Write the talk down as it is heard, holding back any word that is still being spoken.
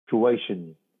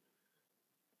situation,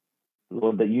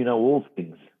 Lord, that you know all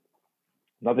things.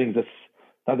 Nothing's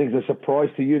a surprise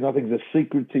to you. Nothing's a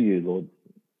secret to you, Lord.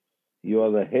 You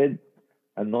are the head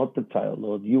and not the tail,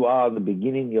 Lord. You are the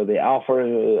beginning. You're the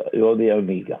Alpha. You're the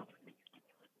Omega.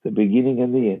 The beginning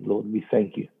and the end, Lord. We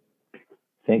thank you.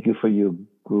 Thank you for your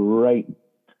great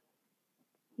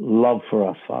love for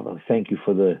us, Father. Thank you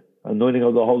for the anointing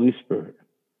of the Holy Spirit,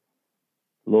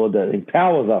 Lord, that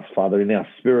empowers us, Father, in our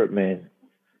spirit, man.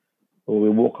 Lord, we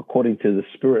walk according to the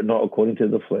Spirit, not according to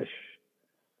the flesh.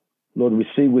 Lord, we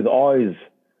see with eyes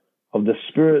of the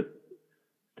Spirit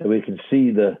that we can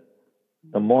see the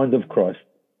mind of Christ.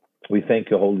 We thank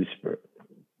you, Holy Spirit.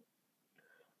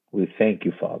 We thank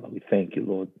you, Father. We thank you,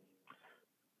 Lord.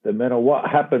 No matter what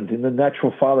happens in the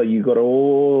natural, Father, you got it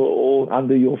all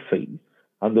under your feet,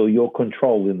 under your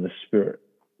control in the Spirit.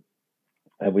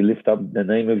 And we lift up the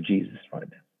name of Jesus right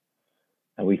now.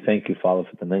 And we thank you, Father,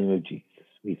 for the name of Jesus.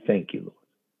 We thank you, Lord.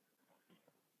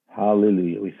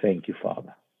 Hallelujah. We thank you,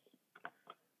 Father.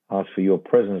 Ask for your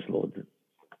presence, Lord.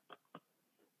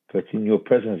 For it's in your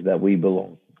presence that we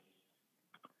belong.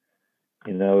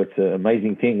 You know, it's an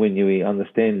amazing thing when you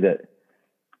understand that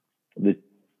at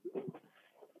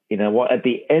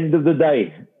the end of the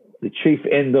day, the chief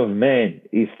end of man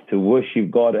is to worship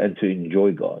God and to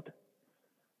enjoy God.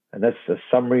 And that's a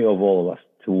summary of all of us.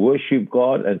 To worship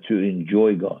God and to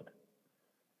enjoy God.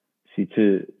 See,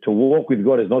 to walk with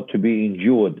God is not to be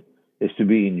endured, it's to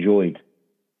be enjoyed.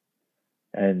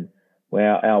 And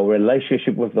our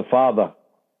relationship with the Father,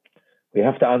 we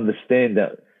have to understand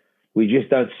that we just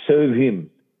don't serve him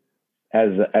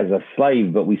as a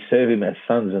slave, but we serve him as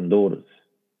sons and daughters.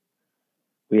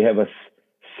 We have a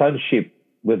sonship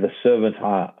with a servant's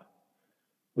heart.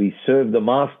 We serve the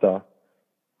Master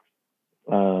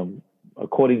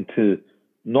according to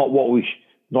not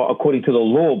according to the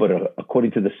law, but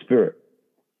according to the Spirit.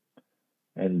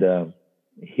 And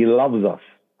he loves us.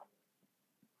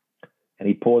 And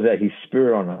he pours out his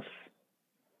Spirit on us.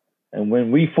 And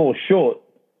when we fall short,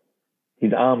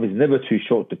 his arm is never too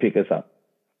short to pick us up.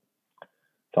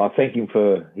 So I thank him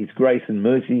for his grace and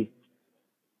mercy.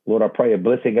 Lord, I pray a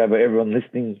blessing over everyone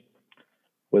listening,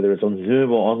 whether it's on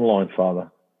Zoom or online,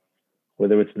 Father,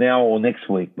 whether it's now or next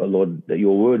week. But Lord, that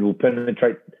your word will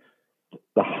penetrate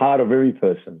the heart of every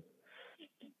person,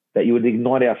 that you would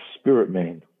ignite our spirit,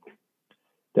 man,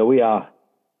 that we are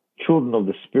children of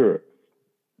the Spirit.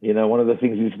 You know, one of the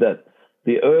things is that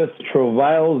the earth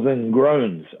travails and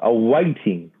groans,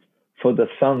 awaiting for the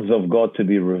sons of God to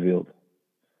be revealed.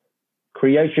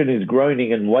 Creation is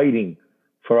groaning and waiting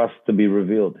for us to be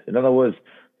revealed. In other words,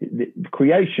 the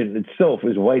creation itself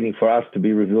is waiting for us to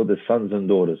be revealed as sons and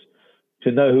daughters,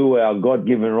 to know who our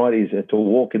God-given right is and to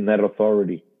walk in that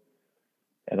authority.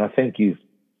 And I thank you,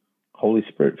 Holy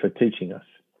Spirit, for teaching us.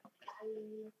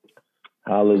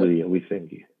 Hallelujah. We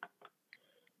thank you.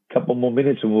 A couple more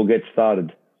minutes and we'll get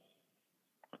started.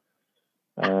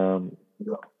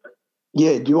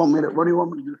 Yeah, what do you want me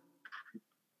to do?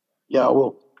 Yeah, I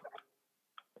will.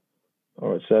 All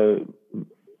right, so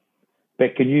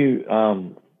Beck, can you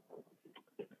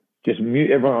just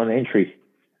mute everyone on entry?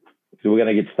 So we're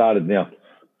going to get started now.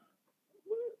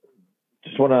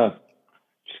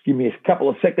 Just give me a couple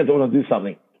of seconds. I want to do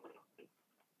something.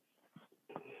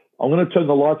 I'm going to turn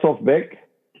the lights off, Beck,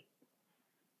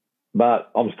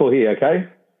 but I'm still here, okay?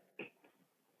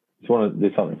 Just want to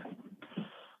do something.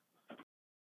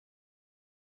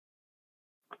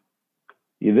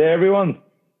 You there, everyone?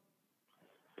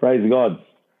 Praise God.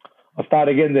 I'll start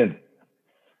again then.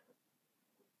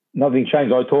 Nothing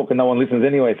changed. I talk and no one listens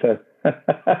anyway, so.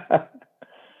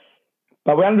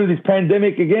 But we're under this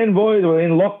pandemic again, boys. We're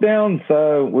in lockdown,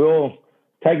 so we're all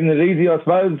taking it easy, I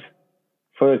suppose,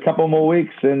 for a couple more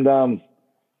weeks. And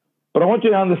but I want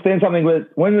you to understand something.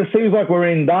 When it seems like we're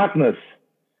in darkness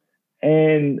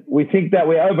and we think that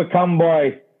we're overcome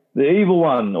by the evil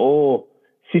one or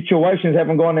situations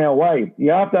haven't gone our way,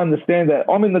 you have to understand that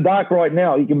I'm in the dark right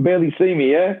now. You can barely see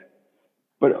me, yeah?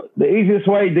 But the easiest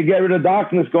way to get rid of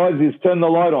darkness, guys, is turn the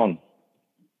light on.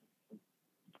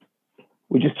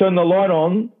 We just turn the light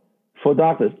on for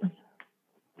darkness.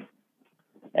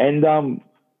 And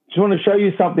just want to show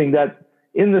you something, that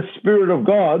in the Spirit of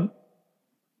God,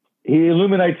 he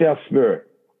illuminates our spirit.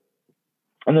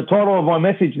 And the title of my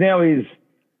message now is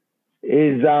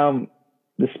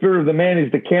the spirit of the man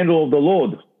is the candle of the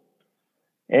Lord.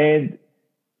 And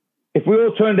if we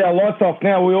all turned our lights off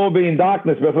now, we'd all be in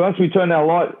darkness. But once we turn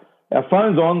our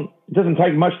phones on, it doesn't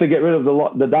take much to get rid of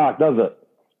the dark, does it?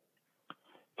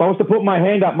 If I was to put my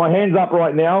hand's up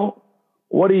right now,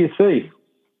 what do you see?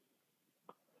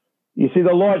 You see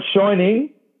the light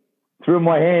shining through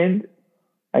my hand,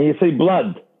 and you see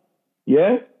blood.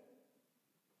 Yeah?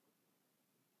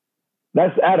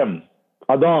 That's Adam.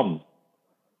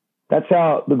 That's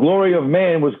how the glory of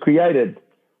man was created.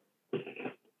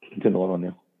 Turn the light on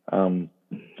now.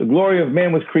 The glory of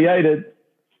man was created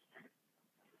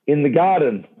in the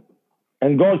garden.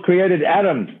 And God created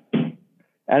Adam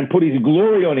and put his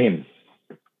glory on him.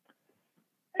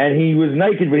 And he was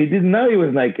naked, but he didn't know he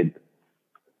was naked.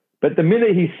 But the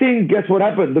minute he sinned, guess what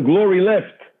happened? The glory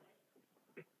left.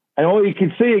 And all you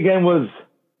could see again was,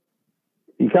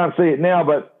 you can't see it now,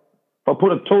 but if I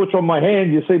put a torch on my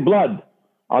hand, you see blood.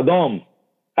 Adam.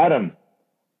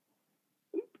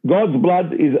 God's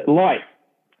blood is light.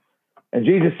 And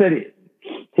Jesus said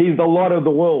he's the light of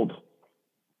the world.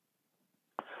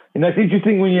 And that's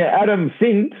interesting, when Adam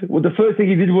sinned, well, the first thing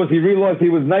he did was he realized he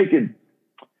was naked.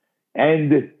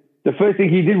 And the first thing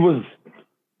he did was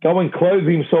go and clothe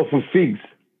himself with figs.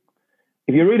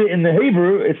 If you read it in the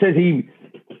Hebrew, it says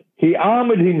he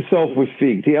armored himself with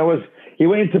figs. He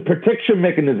went into protection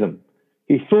mechanism.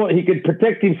 He thought he could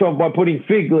protect himself by putting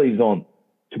fig leaves on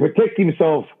to protect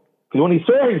himself. Because when he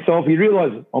saw himself, he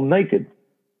realized, I'm naked,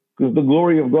 because the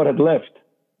glory of God had left.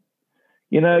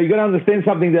 You got to understand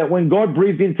something, that when God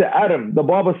breathed into Adam, the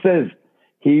Bible says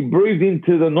he breathed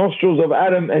into the nostrils of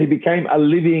Adam and he became a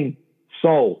living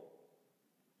soul.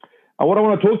 And what I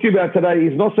want to talk to you about today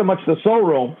is not so much the soul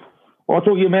realm. I want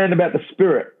to talk to you, man, about the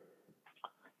spirit.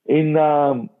 In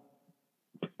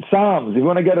Psalms, if you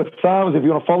want to go to Psalms, if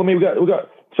you want to follow me, we got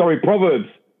Proverbs.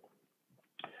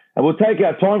 And we'll take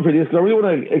our time for this, because I really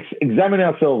want to examine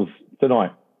ourselves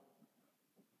tonight.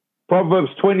 Proverbs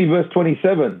 20, verse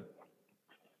 27.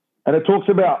 And it talks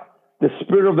about the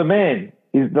spirit of the man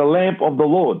is the lamp of the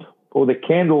Lord, or the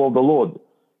candle of the Lord,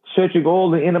 searching all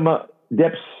the inner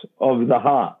depths of the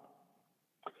heart.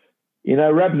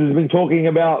 Rabs has been talking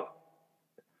about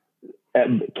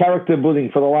character building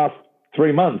for the last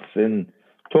 3 months, and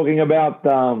talking about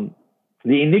the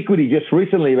iniquity just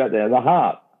recently about the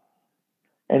heart.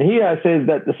 And here it says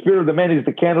that the spirit of the man is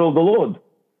the candle of the Lord.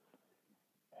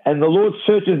 And the Lord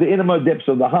searches the innermost depths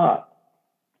of the heart.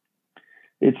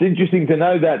 It's interesting to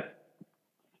know that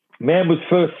man was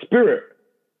first spirit,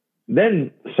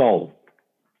 then soul.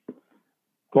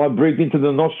 God breathed into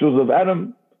the nostrils of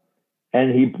Adam,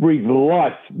 and he breathed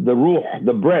life, the ruh,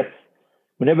 the breath.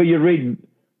 Whenever you read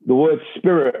the word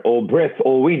spirit or breath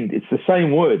or wind, it's the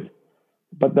same word.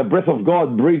 But the breath of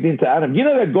God breathed into Adam. You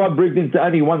know that God breathed into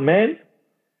only one man?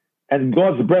 And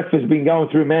God's breath has been going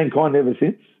through mankind ever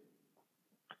since.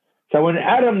 So when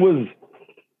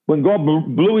God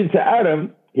blew into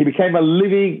Adam, he became a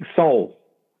living soul.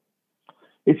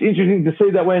 It's interesting to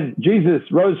see that when Jesus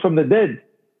rose from the dead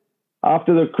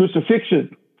after the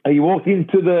crucifixion, he walked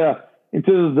into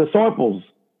the disciples.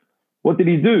 What did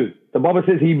he do? The Bible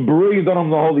says he breathed on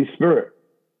them the Holy Spirit.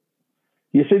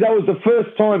 You see, that was the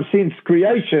first time since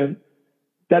creation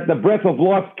that the breath of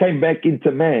life came back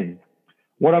into man.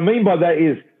 What I mean by that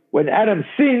is, when Adam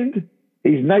sinned,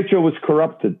 his nature was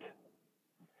corrupted.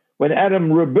 When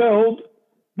Adam rebelled,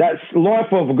 that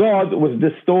life of God was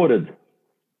distorted.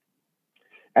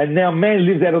 And now man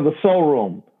lives out of the soul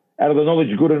realm, out of the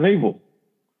knowledge of good and evil.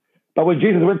 But when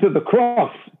Jesus went to the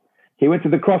cross, he went to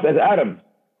the cross as Adam.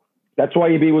 That's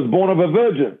why he was born of a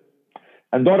virgin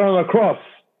and died on the cross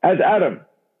as Adam.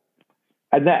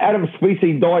 And that Adam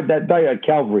species died that day at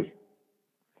Calvary.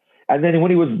 And then when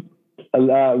he was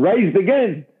raised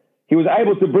again, he was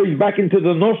able to breathe back into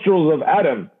the nostrils of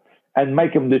Adam and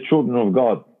make them the children of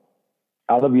God.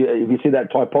 I love you if you see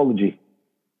that typology.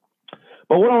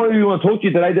 But what I really want to talk to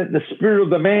you today, that the spirit of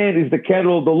the man is the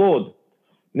candle of the Lord.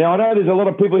 Now, I know there's a lot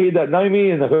of people here that know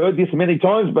me and have heard this many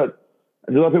times, but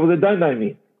there's a lot of people that don't know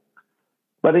me.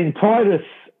 But in Titus,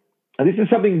 and this is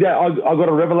something that I got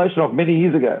a revelation of many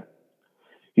years ago.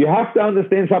 You have to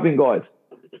understand something, guys.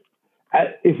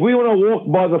 If we want to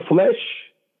walk by the flesh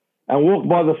and walk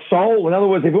by the soul, in other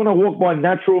words, if we want to walk by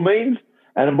natural means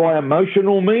and by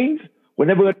emotional means, we're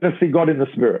never going to see God in the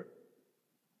spirit.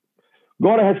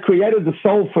 God has created the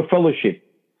soul for fellowship.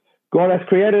 God has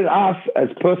created us as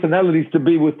personalities to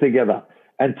be with together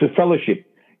and to fellowship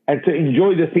and to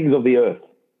enjoy the things of the earth.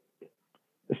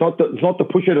 It's not to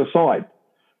push it aside,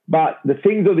 but the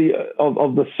things of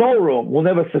the soul realm will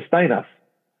never sustain us.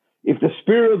 If the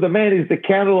spirit of the man is the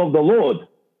candle of the Lord,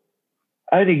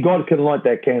 only God can light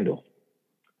that candle.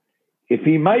 If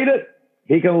he made it,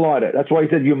 he can light it. That's why he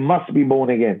said you must be born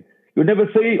again. You'll never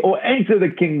see or enter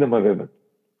the kingdom of heaven.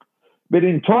 But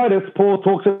in Titus, Paul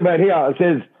talks about here, it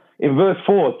says in verse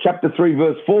 4, chapter 3,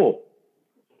 verse 4,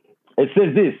 it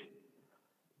says this: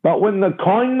 but when the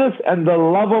kindness and the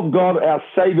love of God, our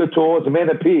Savior towards men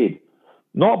appeared,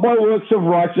 not by works of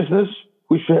righteousness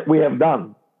which we have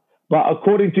done, but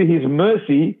according to his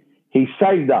mercy, he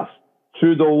saved us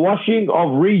through the washing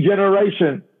of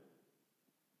regeneration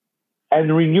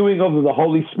and renewing of the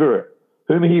Holy Spirit,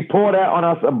 whom he poured out on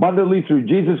us abundantly through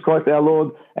Jesus Christ our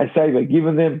Lord and Savior,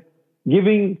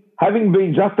 having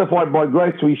been justified by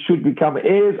grace, we should become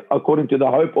heirs according to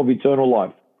the hope of eternal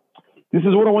life. This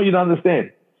is what I want you to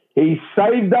understand. He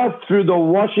saved us through the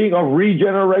washing of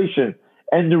regeneration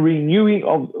and the renewing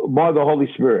by the Holy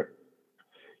Spirit.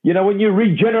 You know, when you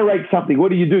regenerate something, what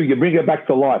do? You bring it back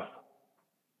to life.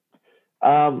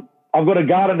 I've got a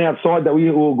garden outside that we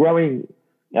were growing,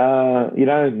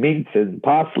 mint and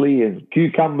parsley and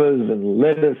cucumbers and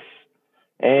lettuce.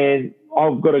 And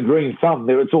I've got a green thumb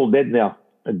there. It's all dead now.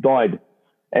 It died.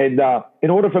 And in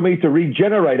order for me to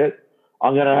regenerate it,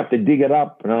 I'm going to have to dig it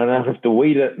up, and I'm going to have to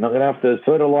weed it, and I'm going to have to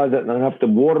fertilize it, and I'm going to have to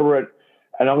water it,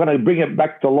 and I'm going to bring it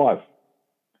back to life.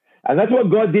 And that's what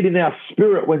God did in our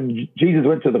spirit when Jesus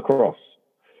went to the cross.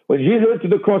 When Jesus went to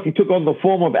the cross, he took on the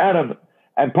form of Adam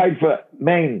and paid for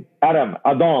man, Adam,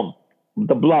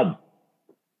 the blood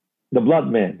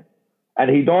man. And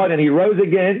he died and he rose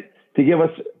again to give us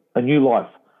a new life.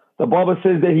 The Bible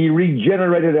says that he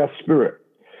regenerated our spirit,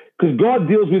 because God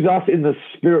deals with us in the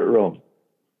spirit realm.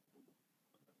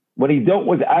 When he dealt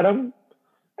with Adam,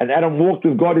 and Adam walked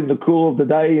with God in the cool of the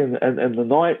day and the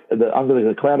night, under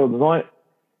the cloud of the night,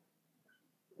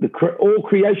 all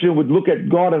creation would look at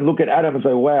God and look at Adam and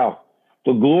say, wow,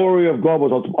 the glory of God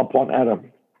was upon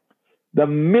Adam. The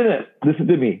minute, listen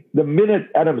to me, the minute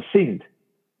Adam sinned,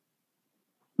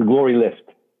 the glory left.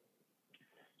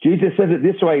 Jesus says it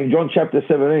this way in John chapter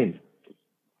 17.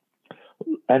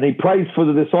 And he prays for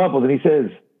the disciples and he says,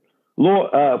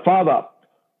 Lord, Father,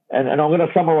 and I'm going to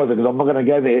summarize it because I'm not going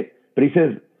to go there, but he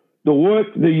says, the work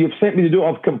that you've sent me to do,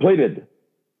 I've completed.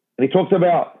 And he talks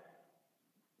about,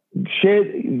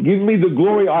 give me the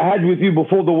glory I had with you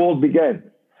before the world began.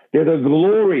 There's the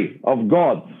glory of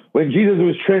God. When Jesus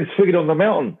was transfigured on the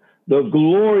mountain, the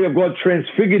glory of God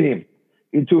transfigured him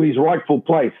into his rightful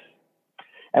place.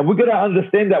 And we're going to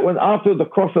understand that when after the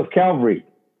cross of Calvary,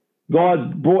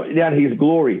 God brought down his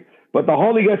glory. But the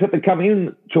Holy Ghost had to come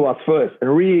in to us first and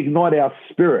reignite our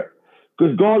spirit,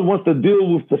 because God wants to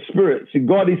deal with the spirit. See,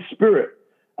 God is spirit,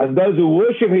 and those who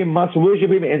worship him must worship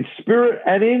him in spirit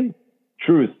and in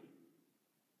truth.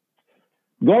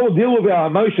 God will deal with our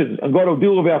emotions and God will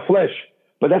deal with our flesh,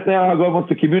 but that's not how God wants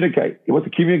to communicate. He wants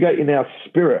to communicate in our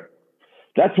spirit.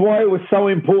 That's why it was so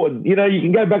important. You know, you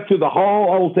can go back to the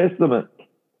whole Old Testament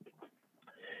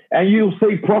and you'll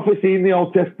see prophecy in the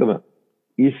Old Testament.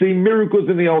 You see miracles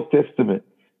in the Old Testament.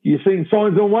 You see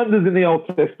signs and wonders in the Old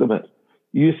Testament.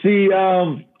 You see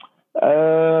the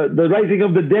raising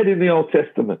of the dead in the Old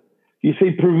Testament. You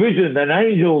see provision and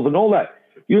angels and all that.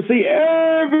 You'll see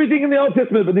everything in the Old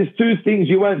Testament, but there's two things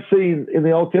you won't see in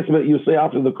the Old Testament you'll see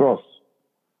after the cross.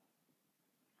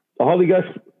 The Holy Ghost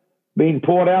being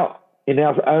poured out in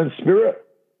our own spirit,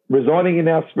 residing in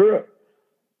our spirit,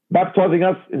 baptizing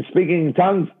us in speaking in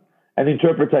tongues and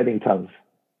interpreting tongues.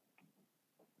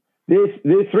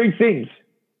 There's three things,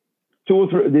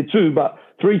 but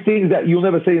three things that you'll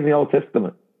never see in the Old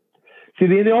Testament. See,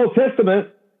 in the Old Testament,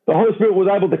 the Holy Spirit was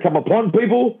able to come upon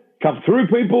people, come through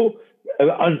people,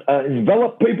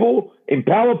 envelop people,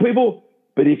 empower people,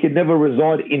 but he could never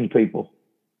reside in people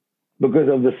because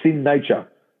of the sin nature.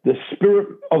 The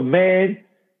spirit of man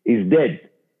is dead.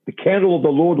 The candle of the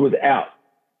Lord was out.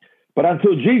 But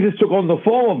until Jesus took on the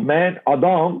form of man,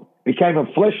 Adam became a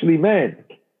fleshly man.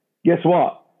 Guess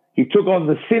what? He took on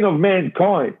the sin of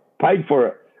mankind, paid for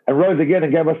it, and rose again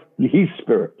and gave us his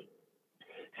spirit.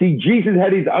 See, Jesus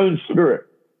had his own spirit.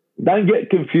 Don't get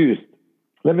confused.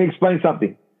 Let me explain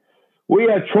something. We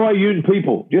are triune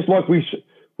people, just like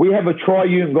we have a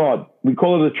triune God. We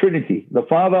call it a Trinity, the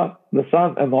Father, the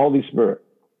Son, and the Holy Spirit.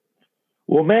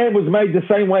 Well, man was made the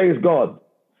same way as God.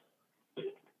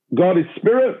 God is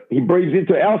spirit. He breathes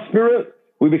into our spirit.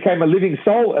 We became a living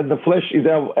soul, and the flesh is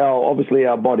obviously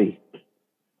our body.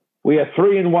 We are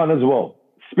three in one as well.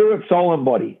 Spirit, soul, and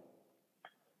body.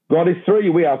 God is three,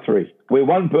 we are three. We're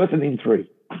one person in three.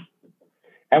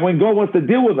 And when God wants to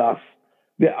deal with us,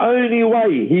 the only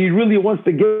way he really wants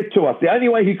to get to us, the only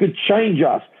way he could change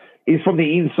us is from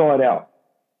the inside out.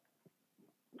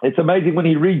 It's amazing when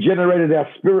he regenerated our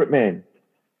spirit, man.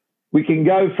 We can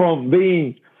go from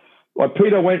being, like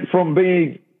Peter went from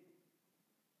being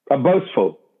a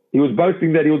boastful. He was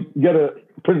boasting that he would get a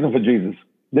prison for Jesus.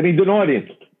 Then he denied him.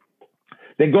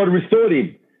 Then God restored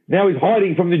him. Now he's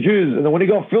hiding from the Jews. And then when he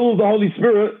got filled with the Holy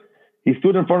Spirit, he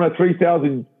stood in front of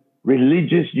 3,000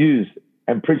 religious Jews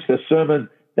and preached a sermon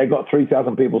that got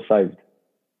 3,000 people saved.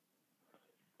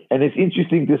 And it's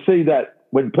interesting to see that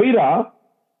when Peter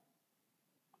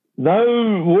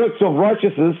no works of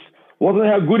righteousness, wasn't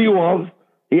how good he was.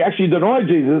 He actually denied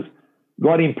Jesus.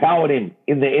 God empowered him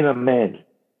in the inner man.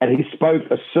 And he spoke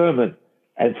a sermon,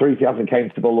 and 3,000 came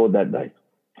to the Lord that day.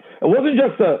 It wasn't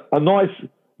just a nice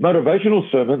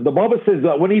motivational sermon. The Bible says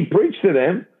that when he preached to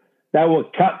them, they were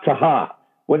cut to heart.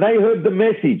 When they heard the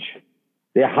message,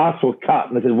 their hearts were cut.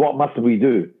 And they said, what must we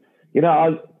do? You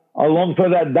know, I long for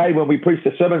that day when we preach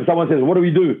the sermon, someone says, what do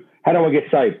we do? How do I get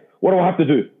saved? What do I have to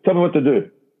do? Tell me what to do.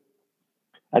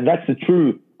 And that's the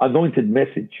true anointed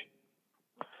message.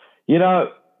 You know,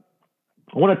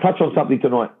 I want to touch on something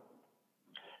tonight.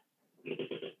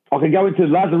 I can go into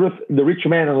Lazarus, the rich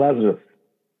man and Lazarus.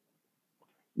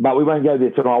 But we won't go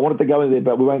there tonight. I wanted to go in there,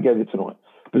 but we won't go there tonight.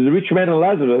 But the rich man and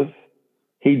Lazarus,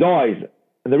 he dies.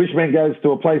 And the rich man goes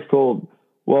to a place called,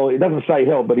 well, it doesn't say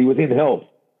hell, but he was in hell.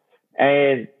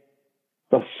 And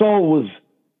the soul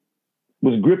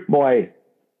was gripped by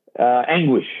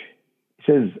anguish.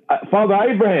 He says, Father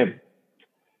Abraham,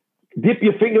 dip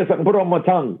your fingers and put it on my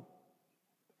tongue.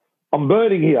 I'm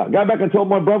burning here. Go back and tell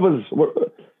my brothers.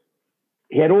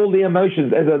 He had all the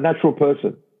emotions as a natural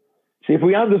person. See, if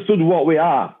we understood what we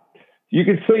are, you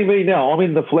can see me now. I'm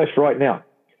in the flesh right now.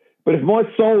 But if my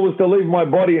soul was to leave my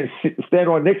body and stand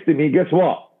right next to me, guess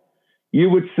what? You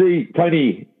would see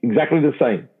Tony exactly the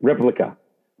same, replica,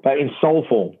 but in soul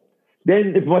form.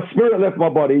 Then if my spirit left my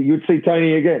body, you'd see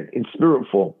Tony again in spirit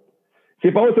form. See,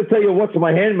 if I was to tell you what's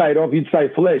my hand made of, you'd say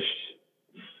flesh.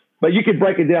 But you could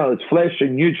break it down. It's flesh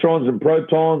and neutrons and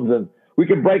protons, and we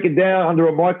can break it down under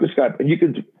a microscope. And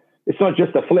it's not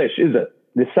just the flesh, is it?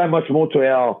 There's so much more to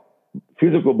our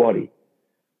physical body.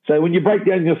 So when you break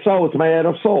down your soul, it's made out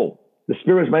of soul. The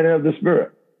spirit is made out of the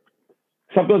spirit.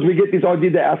 Sometimes we get this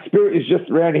idea that our spirit is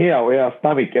just around here, or our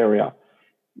stomach area.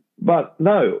 But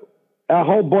no, our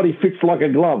whole body fits like a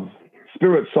glove,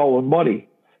 spirit, soul, and body.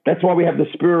 That's why we have the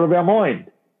spirit of our mind.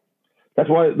 That's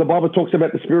why the Bible talks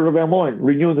about the spirit of our mind,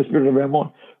 renewing the spirit of our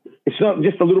mind. It's not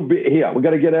just a little bit here. We've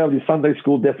got to get out of this Sunday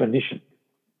school definition.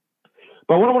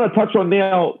 But what I want to touch on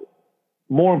now,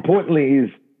 more importantly, is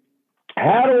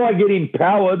how do I get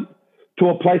empowered to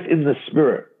a place in the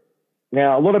spirit?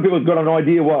 Now, a lot of people have got an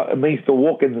idea what it means to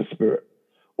walk in the spirit,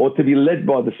 or to be led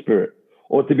by the spirit,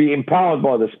 or to be empowered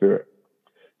by the spirit.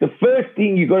 The first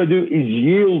thing you've got to do is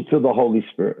yield to the Holy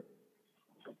Spirit.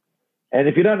 And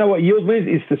if you don't know what yield means,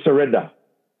 it's to surrender,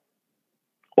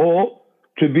 or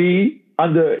to be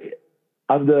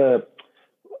under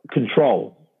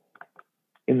control,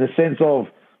 in the sense of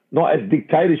not as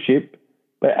dictatorship,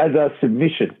 but as a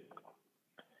submission.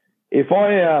 If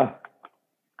I'm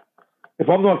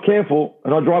not careful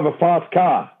and I drive a fast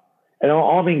car and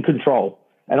I'm in control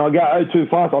and I go too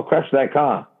fast, I'll crash that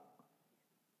car,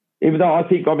 even though I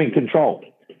think I'm in control.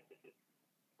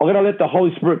 I'm going to let the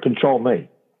Holy Spirit control me.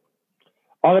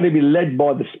 I'm going to be led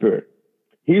by the Spirit.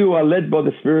 He who are led by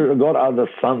the Spirit of God are the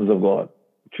sons of God,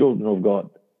 children of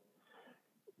God.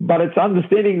 But it's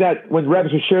understanding that when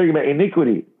Rabs was sharing about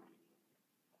iniquity,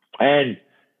 and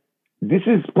this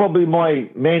is probably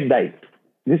my mandate.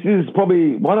 This is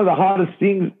probably one of the hardest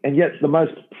things and yet the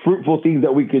most fruitful things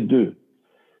that we could do.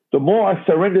 The more I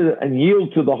surrender and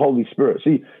yield to the Holy Spirit.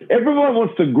 See, everyone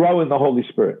wants to grow in the Holy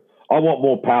Spirit. I want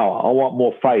more power. I want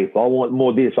more faith. I want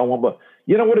more this. I want more.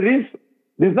 You know what it is?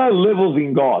 There's no levels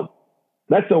in God.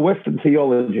 That's a Western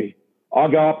theology. I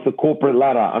go up the corporate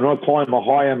ladder and I climb a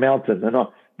higher mountain.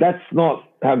 That's not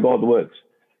how God works.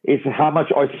 It's how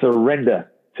much I surrender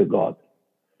to God.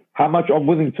 How much I'm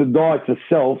willing to die to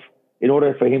self in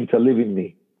order for him to live in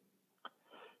me.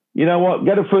 You know what?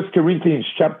 Go to 1 Corinthians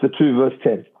chapter 2, verse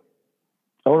 10.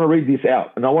 I want to read this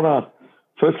out. And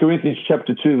 1 Corinthians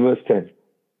chapter 2, verse 10.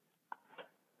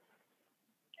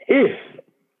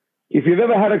 If you've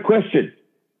ever had a question,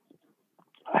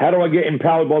 how do I get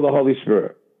empowered by the Holy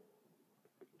Spirit?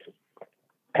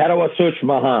 How do I search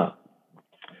my heart?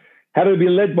 How do I be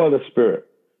led by the Spirit?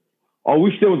 I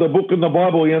wish there was a book in the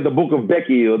Bible, the book of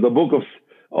Becky or the book of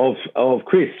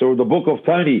Chris or the book of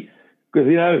Tony, because,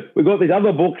 we've got these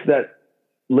other books that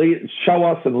show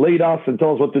us and lead us and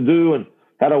tell us what to do and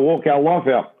how to walk our life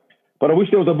out. But I wish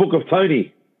there was a book of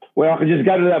Tony where I could just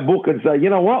go to that book and say, you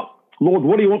know what, Lord,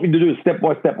 what do you want me to do step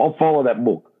by step? I'll follow that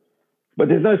book. But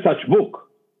there's no such book.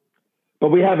 But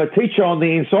we have a teacher on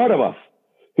the inside of us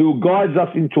who guides us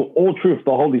into all truth,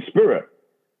 the Holy Spirit,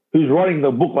 who's writing the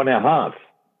book on our hearts.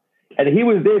 And he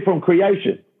was there from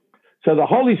creation. So the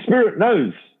Holy Spirit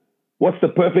knows what's the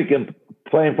perfect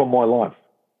plan for my life.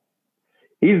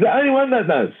 He's the only one that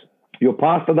knows. Your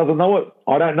pastor doesn't know it.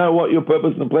 I don't know what your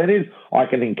purpose and plan is. I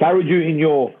can encourage you in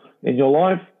your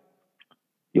life,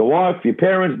 your wife, your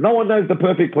parents. No one knows the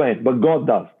perfect plan, but God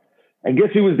does. And guess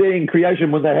who was there in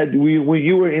creation when when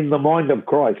you were in the mind of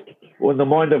Christ, or in the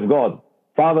mind of God,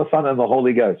 Father, Son, and the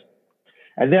Holy Ghost.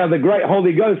 And now the great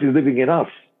Holy Ghost is living in us.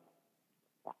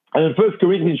 And in 1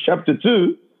 Corinthians chapter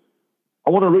 2, I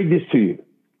want to read this to you.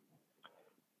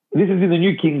 This is in the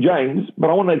New King James, but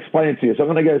I want to explain it to you. So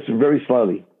I'm going to go very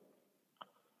slowly.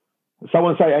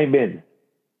 Someone say amen.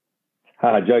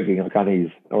 Joking, I can't hear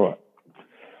you. All right.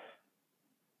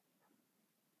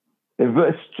 In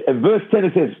verse 10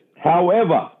 it says,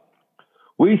 however,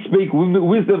 we speak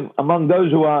wisdom among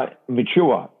those who are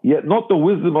mature, yet not the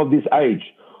wisdom of this age,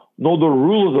 nor the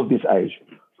rulers of this age,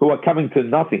 who are coming to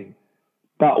nothing.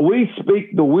 But we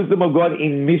speak the wisdom of God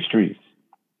in mysteries,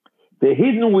 the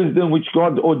hidden wisdom which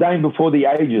God ordained before the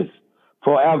ages,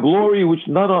 for our glory which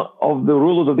none of the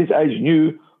rulers of this age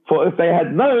knew, for if they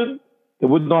had known, they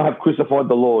would not have crucified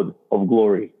the Lord of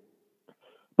glory.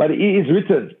 But it is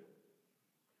written,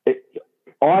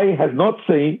 eye has not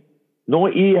seen,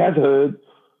 nor ear has heard,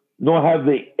 nor has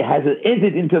it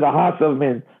entered into the hearts of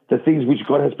men the things which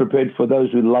God has prepared for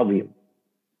those who love him.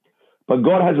 But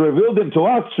God has revealed them to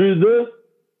us through the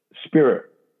Spirit.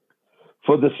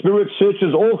 For the Spirit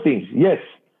searches all things, yes,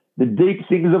 the deep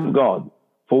things of God.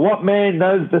 For what man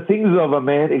knows the things of a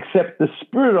man except the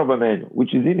Spirit of a man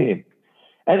which is in him?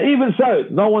 And even so,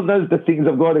 no one knows the things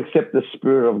of God except the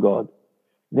Spirit of God.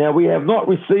 Now we have not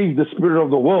received the spirit of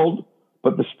the world,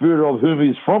 but the Spirit of whom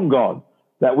is from God,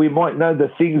 that we might know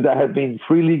the things that have been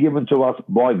freely given to us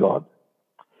by God.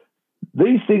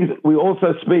 These things we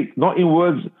also speak, not in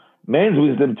words man's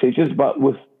wisdom teaches, but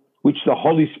with which the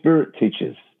Holy Spirit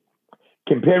teaches,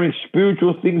 comparing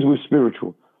spiritual things with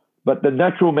spiritual. But the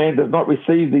natural man does not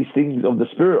receive these things of the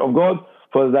Spirit of God,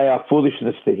 for they are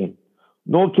foolishness to him.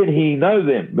 Nor can he know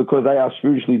them, because they are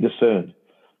spiritually discerned.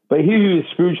 But he who is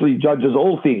spiritually judges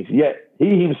all things, yet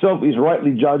he himself is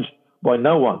rightly judged by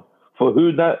no one. For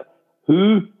who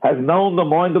has known the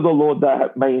mind of the Lord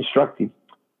that may instruct him?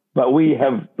 But we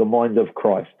have the mind of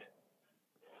Christ.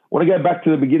 I want to go back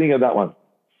to the beginning of that one.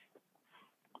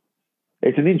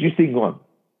 It's an interesting one.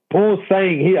 Paul's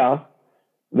saying here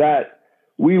that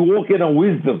we walk in a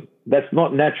wisdom that's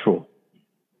not natural.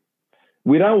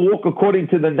 We don't walk according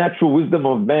to the natural wisdom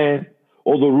of man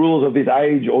or the rulers of this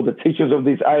age or the teachers of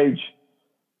this age.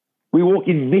 We walk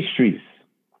in mysteries.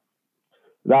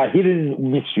 They are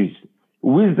hidden mysteries.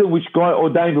 Wisdom which God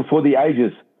ordained before the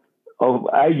ages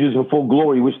before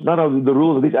glory, which none of the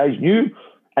rulers of this age knew.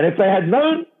 And if they had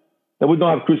known, they would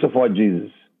not have crucified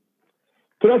Jesus.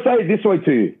 Could I say it this way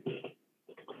to you?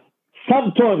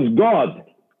 Sometimes God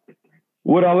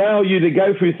would allow you to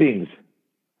go through things,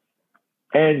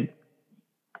 and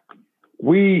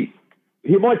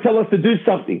he might tell us to do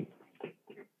something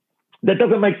that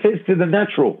doesn't make sense to the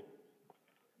natural,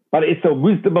 but it's the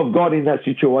wisdom of God in that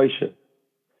situation.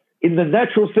 In the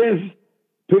natural sense,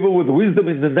 people with wisdom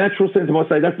in the natural sense might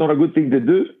say that's not a good thing to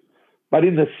do, but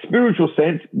in the spiritual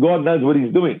sense, God knows what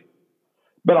he's doing.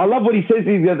 But I love what he says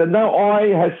here, that no eye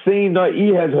has seen, no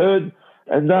ear has heard,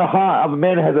 and no heart of a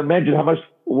man has imagined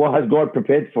what has God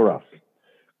prepared for us.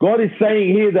 God is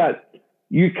saying here that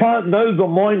you can't know the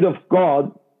mind of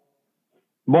God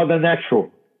by the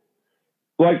natural.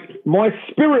 Like, my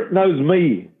spirit knows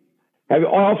me. I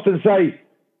often say,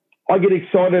 I get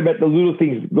excited about the little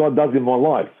things God does in my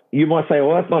life. You might say,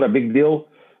 well, that's not a big deal.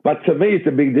 But to me, it's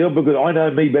a big deal because I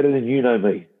know me better than you know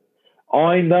me.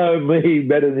 I know me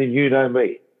better than you know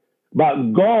me.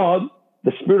 But God,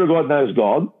 the Spirit of God knows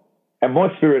God, and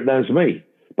my spirit knows me.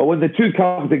 But when the two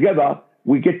come together,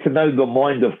 we get to know the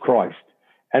mind of Christ.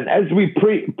 And as we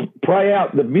pray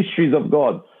out the mysteries of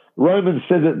God, Romans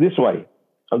says it this way.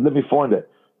 Let me find it.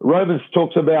 Romans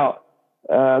talks about,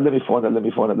 let me find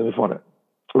it.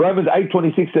 Romans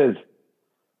 8:26 says,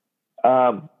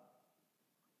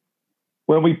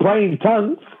 when we pray in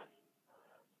tongues,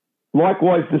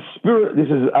 likewise the Spirit, this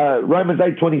is Romans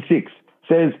 8:26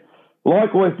 says,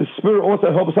 likewise the Spirit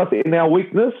also helps us in our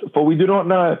weakness, for we do not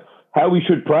know how we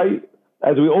should pray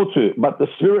as we ought to, but the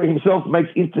Spirit himself makes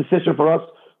intercession for us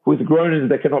with groanings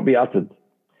that cannot be uttered.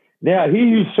 Now, he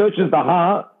who searches the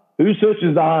heart, who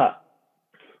searches the heart?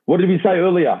 What did we say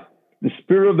earlier? The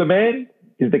spirit of the man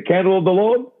is the candle of the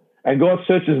Lord, and God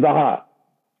searches the heart.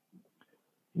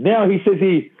 Now he says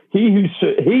he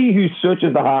who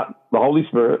searches the heart, the Holy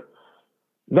Spirit,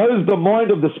 knows the mind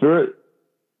of the Spirit,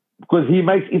 because he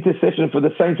makes intercession for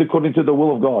the saints according to the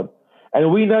will of God.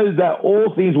 And we know that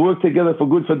all things work together for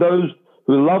good for those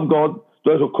who love God,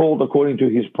 those who are called according to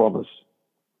his promise.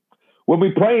 When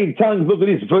we pray in tongues, look at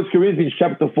this, 1 Corinthians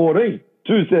chapter 14,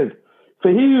 2 says,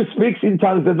 for he who speaks in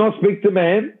tongues does not speak to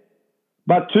man,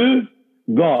 but to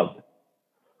God.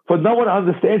 For no one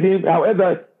understands him,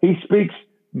 however, he speaks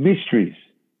mysteries.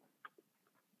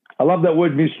 I love that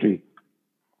word mystery.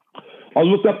 I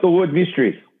looked up the word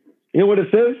mystery. You know what it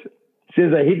says? It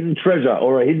says a hidden treasure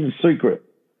or a hidden secret.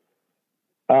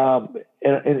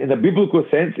 In a biblical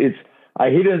sense, it's a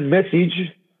hidden message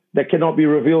that cannot be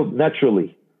revealed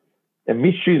naturally. The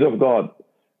mysteries of God.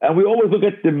 And we always look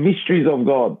at the mysteries of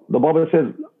God. The Bible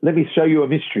says, let me show you a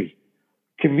mystery.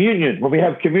 Communion, when we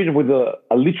have communion with a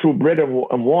literal bread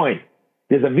and wine,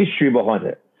 there's a mystery behind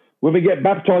it. When we get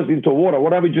baptized into water, why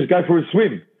don't we just go for a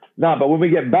swim? No, but when we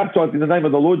get baptized in the name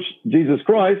of the Lord Jesus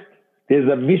Christ, there's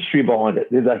a mystery behind it.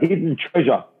 There's a hidden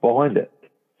treasure behind it.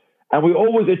 And we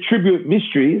always attribute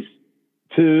mysteries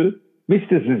to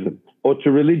mysticism or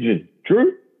to religion.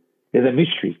 True? There's a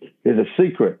mystery. There's a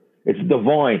secret. It's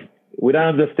divine. We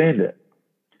don't understand it.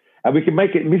 And we can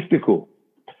make it mystical.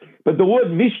 But the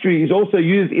word mystery is also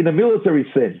used in a military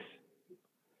sense.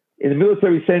 In a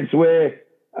military sense where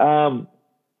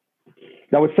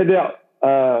they would send out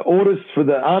orders for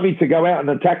the army to go out and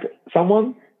attack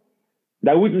someone.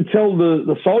 They wouldn't tell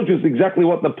the soldiers exactly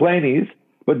what the plan is,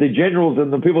 but the generals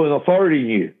and the people in authority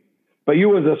knew. But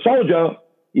you as a soldier,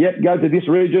 yep, go to this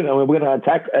region and we're going to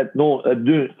attack at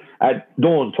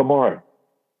dawn tomorrow.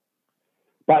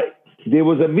 But there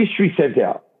was a mystery sent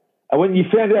out. And when you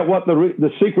found out what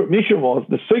the secret mission was,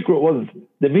 the secret was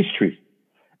the mystery.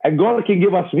 And God can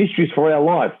give us mysteries for our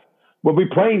life. When we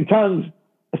pray in tongues,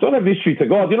 it's not a mystery to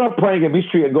God. You're not praying a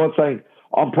mystery and God saying,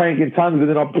 I'm praying in tongues and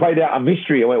then I prayed out a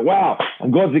mystery. I went, wow,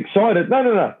 and God's excited.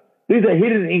 No. These are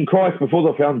hidden in Christ before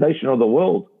the foundation of the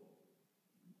world.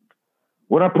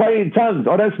 When I pray in tongues,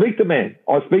 I don't speak to man.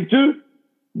 I speak to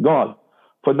God,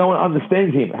 for no one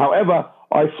understands him. However,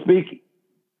 I speak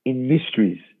in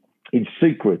mysteries, in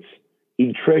secrets,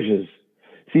 in treasures.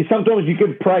 See, sometimes you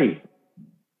can pray.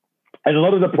 And a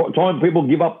lot of the time people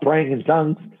give up praying in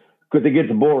tongues because it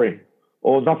gets boring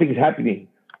or nothing's happening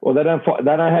or they don't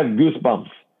have goosebumps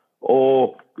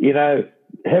or,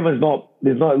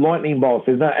 there's no lightning bolts,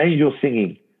 there's no angels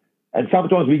singing. And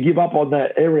sometimes we give up on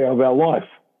that area of our life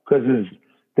because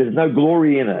there's no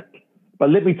glory in it. But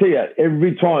let me tell you,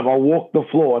 every time I walk the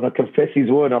floor and I confess his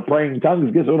word and I pray in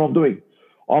tongues, guess what I'm doing?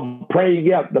 I'm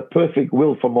praying out the perfect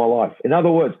will for my life. In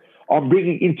other words, I'm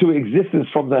bringing into existence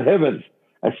from the heavens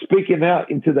and speaking out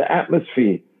into the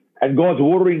atmosphere. And God's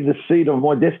watering the seed of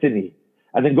my destiny.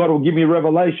 And then God will give me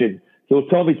revelation. He'll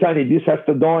tell me, Tony, this has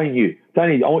to die in you.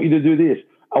 Tony, I want you to do this.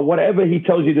 Or whatever he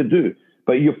tells you to do.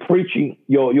 But you're preaching,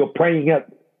 you're praying out,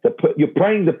 you're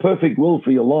praying the perfect will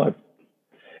for your life.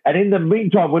 And in the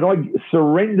meantime, when I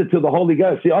surrender to the Holy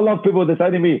Ghost, see, I love people that say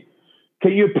to me,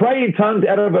 can you pray in tongues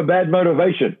out of a bad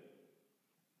motivation?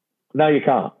 No, you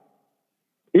can't.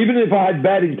 Even if I had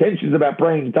bad intentions about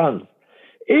praying in tongues.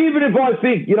 Even if I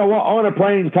think, you know what, I want to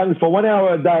pray in tongues for 1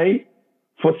 hour a day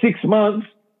for 6 months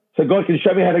so God can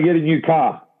show me how to get a new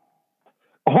car.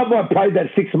 I might pray that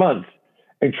 6 months.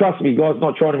 And trust me, God's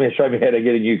not trying to show me how to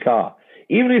get a new car.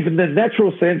 Even if in the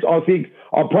natural sense, I think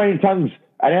I'll pray in tongues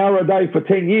an hour a day for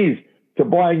 10 years to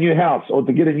buy a new house or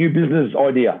to get a new business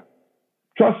idea.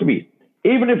 Trust me,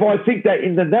 even if I think that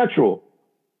in the natural,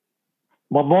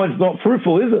 my mind's not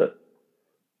fruitful, is it?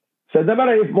 So no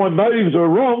matter if my motives are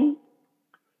wrong,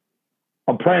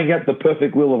 I'm praying out the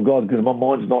perfect will of God because my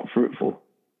mind's not fruitful.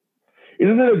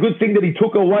 Isn't it a good thing that he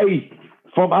took away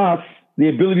from us the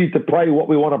ability to pray what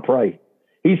we want to pray?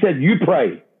 He said, you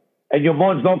pray and your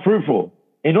mind's not fruitful.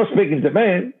 You're not speaking to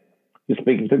man, you're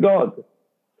speaking to God.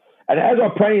 And as I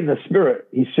pray in the Spirit,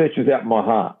 he searches out my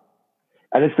heart.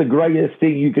 And it's the greatest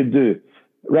thing you can do.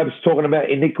 Rab's talking about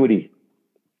iniquity.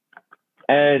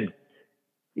 And,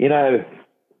 can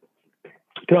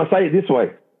I say it this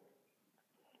way?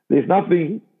 There's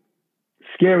nothing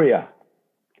scarier,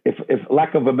 if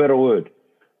lack of a better word,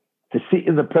 to sit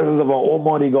in the presence of our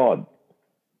Almighty God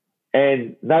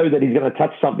and know that he's going to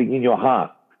touch something in your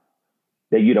heart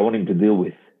that you don't want him to deal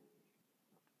with.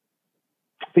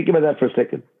 Think about that for a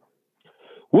second.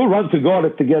 We'll run to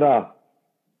God to get a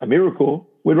miracle.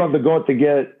 We'll run to God to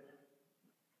get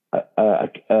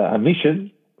a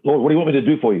mission. Lord, what do you want me to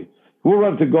do for you? We'll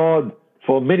run to God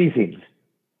for many things.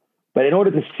 But in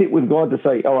order to sit with God to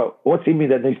say, all right, what's in me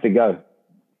that needs to go?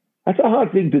 That's a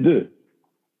hard thing to do.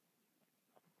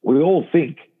 We all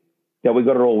think that we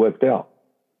got it all worked out.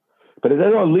 But as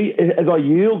I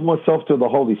yield myself to the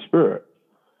Holy Spirit,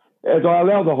 as I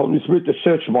allow the Holy Spirit to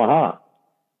search my heart,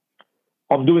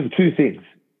 I'm doing two things.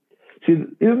 See,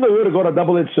 isn't the Word of God a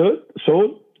double-edged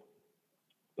sword?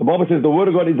 The Bible says the Word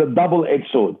of God is a double-edged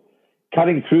sword,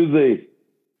 cutting through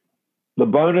the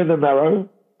bone and the marrow,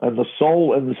 and the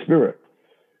soul and the spirit.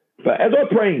 But as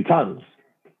I pray in tongues,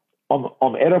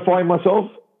 I'm edifying myself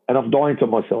and I'm dying to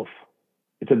myself.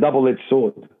 It's a double-edged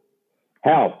sword.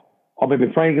 How? I may be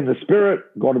praying in the Spirit.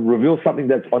 God will reveal something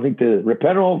that I need to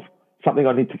repent of, something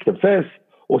I need to confess,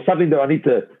 or something that I need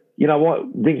to,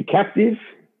 bring captive,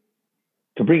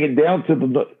 to bring it down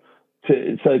because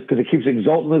it keeps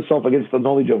exalting itself against the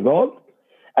knowledge of God.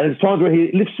 And there's times where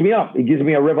he lifts me up. He gives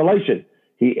me a revelation.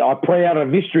 I pray out a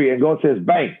mystery and God says,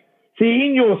 bang. See,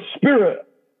 in your spirit,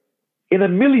 in a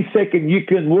millisecond, you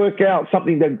can work out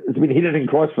something that has been hidden in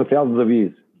Christ for thousands of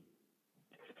years.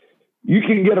 You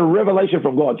can get a revelation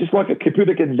from God, just like a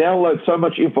computer can download so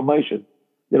much information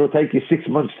that it'll take you 6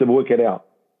 months to work it out.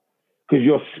 Because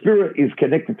your spirit is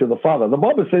connected to the Father. The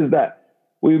Bible says that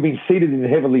we've been seated in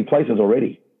heavenly places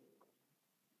already.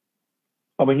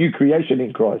 I'm a new creation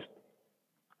in Christ.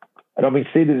 And I've been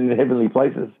seated in heavenly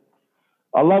places.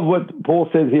 I love what Paul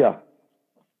says here.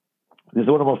 This is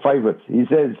one of my favorites. He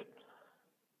says,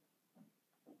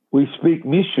 we speak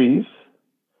mysteries,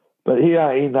 but here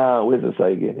in, where does it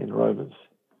say again in Romans?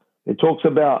 It talks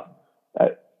about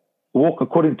walk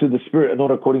according to the Spirit and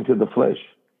not according to the flesh.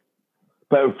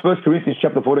 But in 1 Corinthians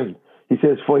chapter 14, he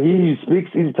says, for he who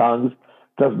speaks in tongues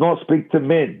does not speak to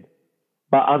men,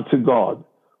 but unto God.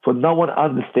 For no one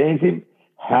understands him.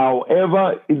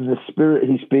 However, in the Spirit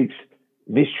he speaks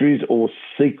mysteries or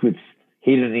secrets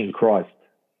hidden in Christ.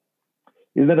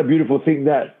 Isn't that a beautiful thing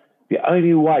that the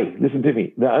only way, listen to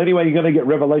me, the only way you're going to get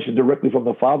revelation directly from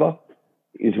the Father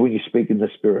is when you speak in the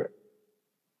Spirit.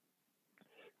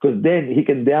 Because then he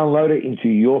can download it into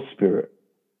your spirit.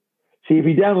 See, if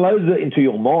he downloads it into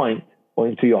your mind or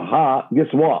into your heart,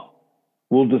 guess what?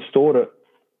 We'll distort it.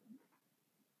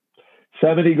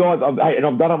 So many guys, and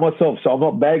I've done it myself, so I'm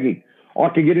not bagging. I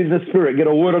can get in the Spirit, get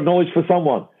a word of knowledge for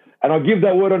someone, and I give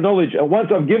that word of knowledge. And once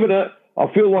I've given it,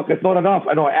 I feel like it's not enough,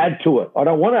 and I add to it. I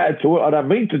don't want to add to it. I don't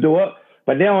mean to do it,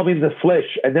 but now I'm in the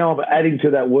flesh, and now I'm adding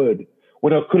to that word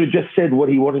when I could have just said what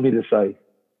he wanted me to say.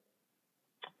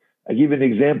 I'll give you an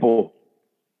example.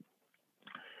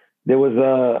 There was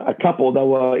a couple that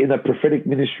were in a prophetic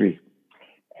ministry,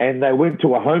 and they went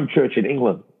to a home church in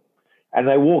England, and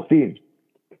they walked in,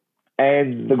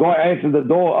 and the guy answered the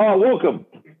door, oh, welcome.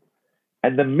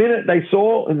 And the minute they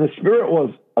saw in the Spirit was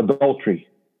adultery.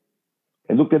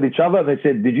 They looked at each other and they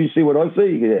said, did you see what I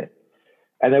see? Yeah.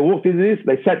 And they walked into this,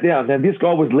 they sat down. Now, this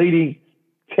guy was leading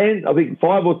 5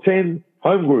 or 10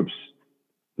 home groups.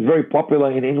 It was very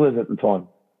popular in England at the time.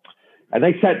 And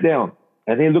they sat down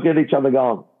and they looked at each other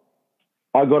going,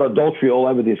 I got adultery all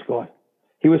over this guy.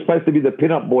 He was supposed to be the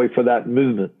pin-up boy for that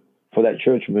movement, for that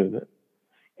church movement.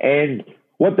 And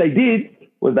what they did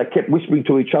was they kept whispering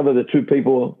to each other, the two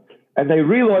people, and they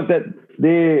realized that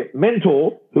their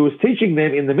mentor, who was teaching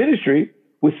them in the ministry,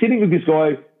 was sitting with this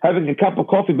guy, having a cup of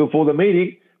coffee before the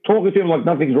meeting, talking to him like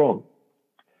nothing's wrong.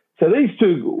 So these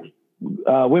two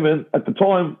women at the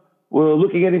time were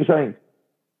looking at him saying,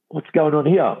 what's going on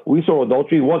here? We saw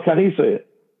adultery. Why can't he see it?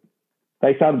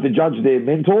 They started to judge their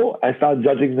mentor and started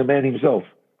judging the man himself.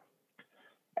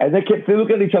 And they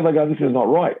looking at each other going, this is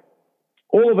not right.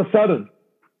 All of a sudden,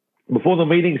 before the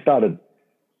meeting started,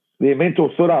 their mentor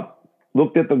stood up,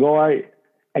 looked at the guy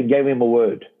and gave him a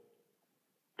word.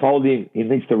 Told him he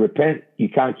needs to repent. You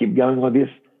can't keep going like this.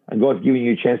 And God's giving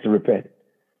you a chance to repent.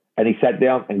 And he sat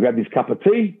down and grabbed his cup of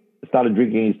tea and started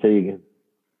drinking his tea again.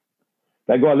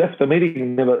 That guy left the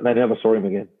meeting and they never saw him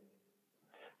again.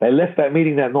 They left that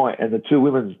meeting that night and the two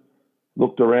women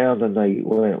looked around and they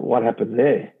went, what happened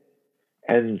there?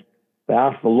 And they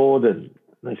asked the Lord and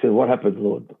they said, what happened,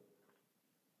 Lord?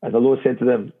 And the Lord said to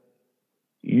them,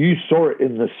 you saw it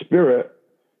in the Spirit,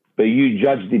 but you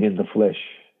judged him in the flesh.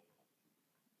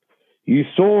 You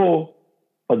saw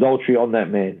adultery on that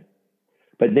man,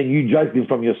 but then you judged him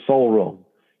from your soul realm.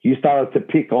 You started to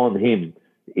pick on him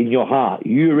in your heart.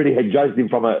 You already had judged him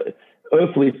from an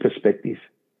earthly perspective.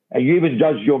 And you even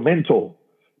judged your mentor.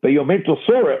 But your mentor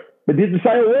saw it, but didn't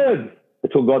say a word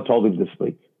until God told him to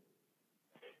speak.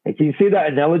 And can you see that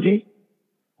analogy?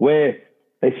 Where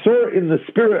they saw it in the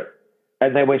Spirit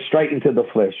and they went straight into the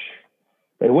flesh.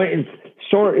 They went and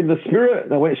saw it in the Spirit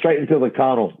and they went straight into the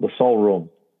carnal, the soul realm.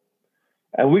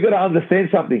 And we got to understand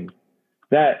something,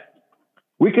 that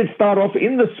we can start off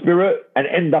in the Spirit and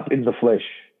end up in the flesh.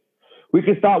 We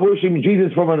can start worshiping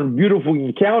Jesus from a beautiful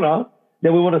encounter,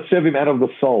 then we want to serve him out of the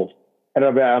soul, out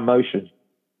of our emotions.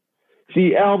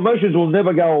 See, our emotions will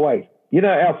never go away. You know,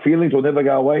 our feelings will never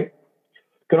go away.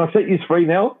 Can I set you free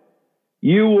now?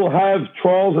 You will have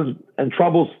trials and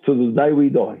troubles to the day we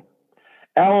die.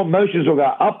 Our emotions will go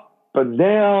up and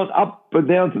down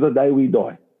to the day we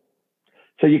die.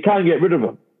 So you can't get rid of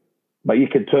them, but you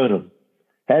can turn them.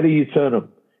 How do you turn them?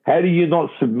 How do you not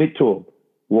submit to them?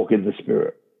 Walk in the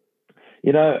Spirit.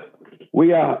 You know,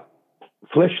 we are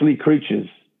fleshly creatures.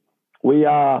 We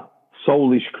are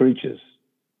soulish creatures.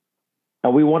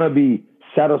 And we want to be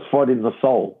satisfied in the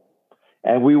soul.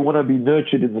 And we want to be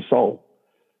nurtured in the soul.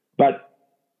 But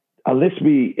unless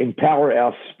we empower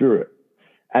our spirit,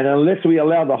 and unless we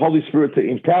allow the Holy Spirit to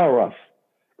empower us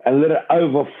and let it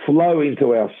overflow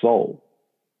into our soul.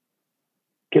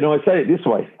 Can I say it this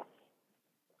way?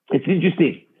 It's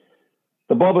interesting.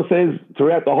 The Bible says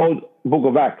throughout the whole book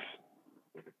of Acts,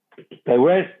 they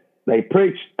went, they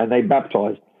preached, and they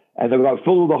baptized. And they got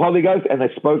full of the Holy Ghost, and they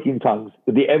spoke in tongues,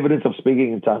 with the evidence of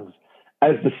speaking in tongues,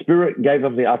 as the Spirit gave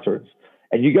them the utterance.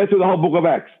 And you go through the whole book of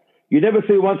Acts, you never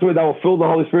see once where they were filled with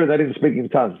the Holy Spirit, they didn't speak in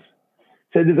tongues.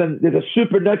 So there's a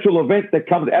supernatural event that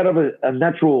comes out of a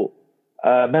natural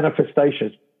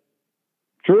manifestation.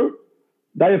 True?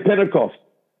 Day of Pentecost,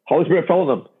 Holy Spirit fell on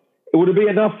them. It would be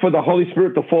enough for the Holy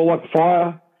Spirit to fall like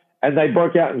fire, and they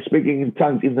broke out in speaking in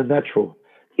tongues in the natural.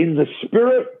 In the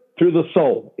spirit, through the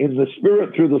soul. In the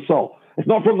spirit, through the soul. It's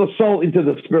not from the soul into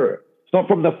the spirit. It's not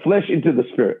from the flesh into the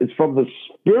spirit. It's from the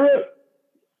spirit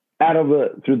out of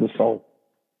it through the soul.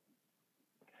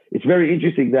 It's very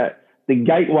interesting that the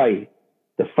gateway,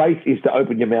 the faith, is to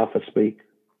open your mouth and speak.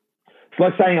 It's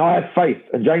like saying, I have faith.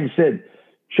 And James said,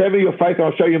 show me your faith and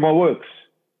I'll show you my works.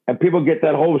 And people get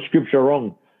that whole scripture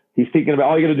wrong. He's thinking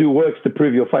about, you're going to do works to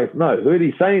prove your faith. No, what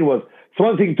he's saying was, it's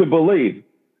one thing to believe.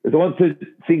 It's one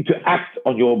thing to act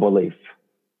on your belief.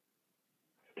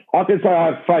 I can say I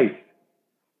have faith,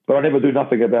 but I never do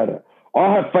nothing about it.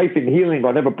 I have faith in healing, but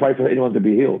I never pray for anyone to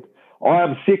be healed. I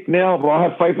am sick now, but I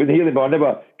have faith in healing, but I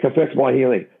never confess my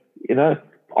healing. You know,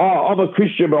 I'm a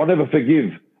Christian, but I never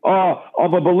forgive.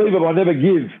 I'm a believer, but I never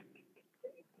give.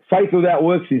 Faith without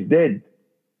works is dead.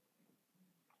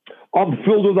 I'm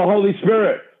filled with the Holy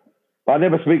Spirit, but I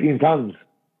never speak in tongues.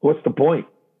 What's the point?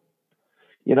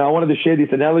 You know, I wanted to share this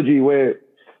analogy where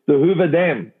the Hoover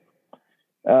Dam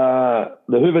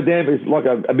is like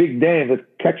a big dam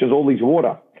that catches all this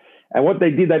water. And what they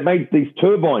did, they made these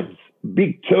turbines,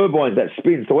 big turbines that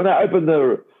spin. So when they open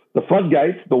the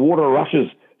floodgates, the water rushes,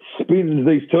 spins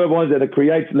these turbines, and it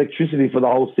creates electricity for the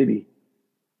whole city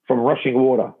from rushing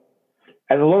water.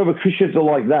 And a lot of the Christians are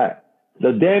like that.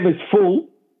 The dam is full,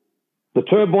 the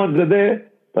turbines are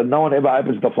there, but no one ever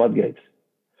opens the floodgates.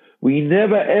 We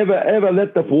never, ever, ever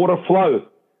let the water flow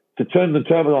to turn the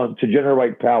turbine to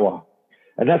generate power.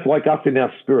 And that's like us in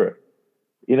our spirit.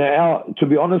 You know, to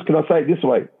be honest, can I say it this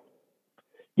way?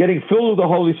 Getting filled with the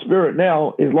Holy Spirit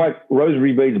now is like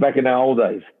rosary beads back in our old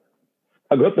days.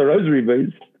 I've got the rosary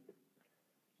beads.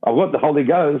 I've got the Holy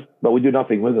Ghost, but we do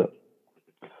nothing with it.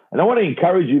 And I want to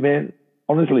encourage you, man,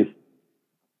 honestly.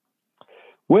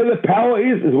 Where the power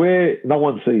is where no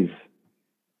one sees.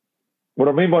 What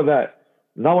I mean by that,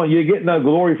 you get no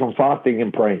glory from fasting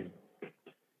and praying.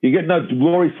 You get no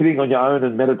glory sitting on your own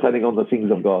and meditating on the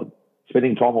things of God,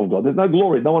 spending time with God. There's no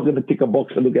glory. No one's going to tick a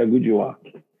box and look how good you are.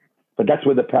 But that's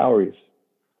where the power is.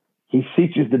 He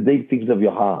searches the deep things of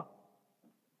your heart.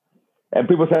 And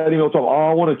people say to me all the time,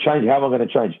 I want to change. How am I going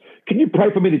to change? Can you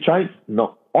pray for me to change?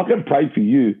 No. I can pray for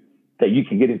you that you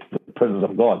can get into the presence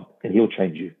of God and he'll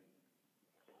change you.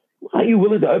 Are you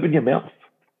willing to open your mouth?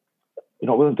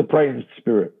 You're not willing to pray in the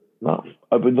spirit? No.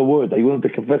 Open the word. Are you willing to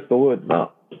confess the word?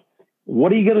 No.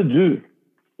 What are you going to do?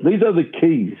 These are the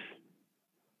keys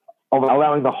of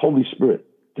allowing the Holy Spirit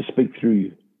to speak through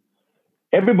you.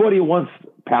 Everybody wants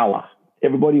power.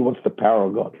 Everybody wants the power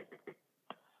of God.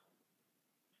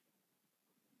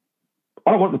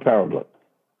 I don't want the power of God.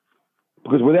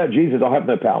 Because without Jesus, I have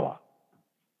no power.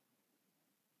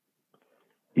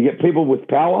 You get people with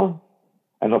power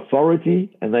and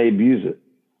authority, and they abuse it.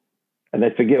 And they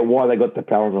forget why they got the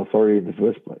power and authority in the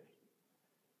first place.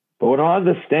 But when I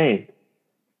understand,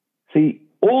 see,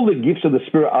 all the gifts of the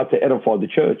Spirit are to edify the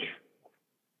church.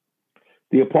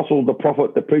 The apostle, the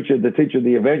prophet, the preacher, the teacher,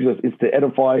 the evangelist is to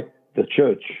edify the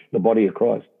church, the body of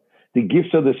Christ. The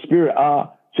gifts of the Spirit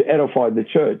are to edify the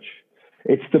church.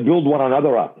 It's to build one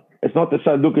another up. It's not to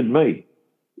say, look at me.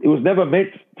 It was never meant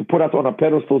to put us on a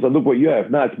pedestal and say, look what you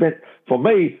have. No, it's meant for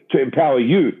me to empower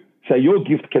you. So your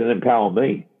gift can empower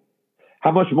me.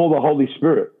 How much more the Holy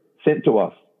Spirit sent to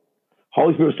us?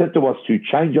 Holy Spirit sent to us to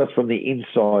change us from the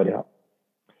inside out.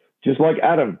 Just like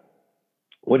Adam,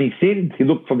 when he sinned, he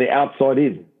looked from the outside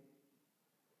in.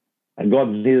 And God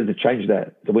needed to change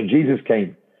that. So when Jesus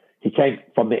came, he came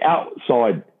from the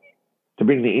outside to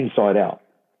bring the inside out.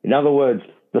 In other words,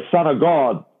 the Son of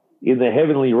God in the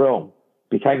heavenly realm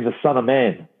became the Son of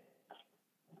Man,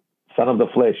 son of the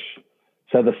flesh.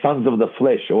 So the sons of the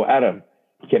flesh, or Adam,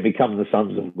 can become the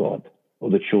sons of God, or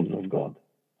the children of God.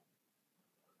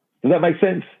 Does that make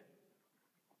sense?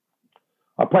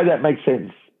 I pray that makes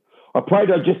sense. I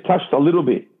prayed I just touched a little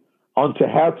bit onto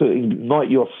how to ignite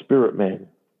your spirit, man.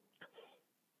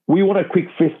 We want a quick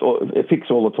fix all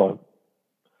the time.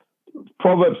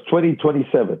 Proverbs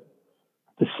 20:27.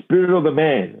 The spirit of the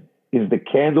man is the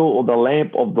candle or the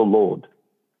lamp of the Lord,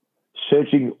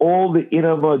 searching all the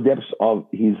innermost depths of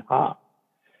his heart.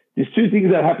 There's two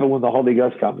things that happen when the Holy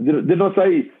Ghost comes. Did not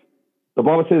say the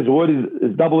Bible says the word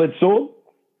is double-edged sword?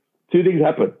 Two things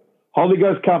happen. Holy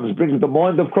Ghost comes, brings the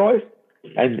mind of Christ,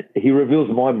 and he reveals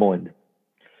my mind.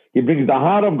 He brings the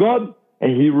heart of God,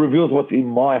 and he reveals what's in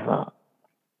my heart.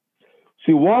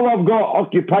 See, while I've got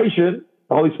occupation,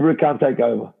 the Holy Spirit can't take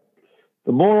over.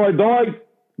 The more I die,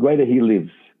 the greater he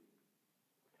lives.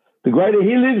 The greater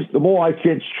he lives, the more I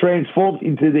get transformed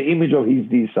into the image of his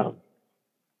dear son.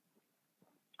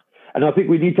 And I think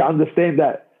we need to understand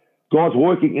that God's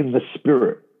working in the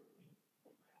spirit.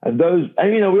 And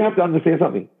we have to understand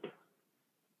something.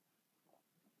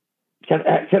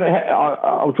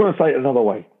 I'll try to say it another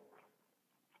way.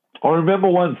 I remember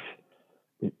once,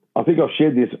 I think I've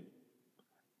shared this.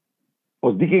 I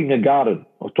was digging a garden.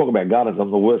 I was talking about gardens. I'm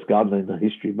the worst gardener in the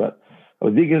history, but I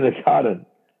was digging a garden,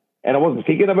 and I wasn't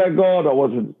thinking about God. I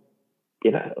wasn't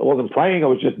praying. I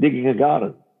was just digging a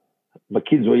garden. My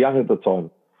kids were young at the time,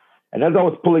 and as I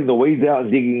was pulling the weeds out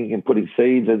and digging and putting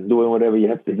seeds and doing whatever you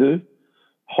have to do,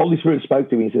 Holy Spirit spoke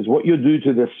to me. He says, "What you do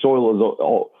to the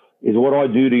soil is what I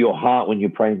do to your heart when you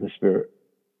pray in the Spirit."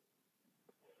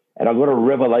 And I got a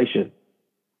revelation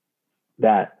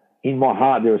that in my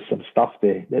heart, there is some stuff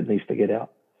there that needs to get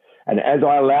out. And as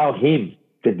I allow him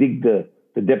to dig the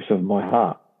depths of my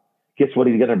heart, guess what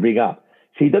he's going to bring up?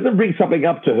 See, he doesn't bring something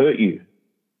up to hurt you.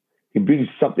 He brings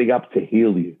something up to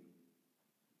heal you.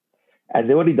 And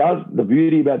then what he does, the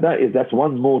beauty about that is that's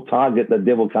one more target the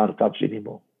devil can't touch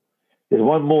anymore. There's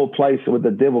one more place where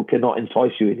the devil cannot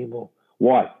entice you anymore.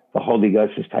 Why? The Holy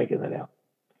Ghost has taken that out.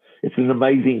 It's an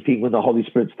amazing thing when the Holy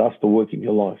Spirit starts to work in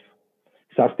your life.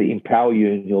 Starts to empower you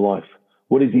in your life.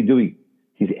 What is he doing?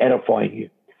 He's edifying you.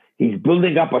 He's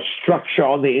building up a structure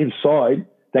on the inside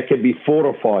that can be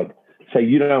fortified so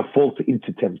you don't fall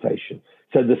into temptation.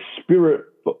 So the Spirit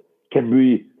can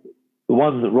be the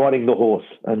one riding the horse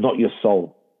and not your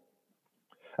soul.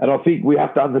 And I think we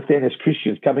have to understand as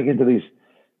Christians coming into this,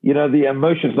 the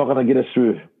emotion's not going to get us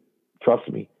through. Trust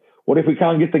me. What if we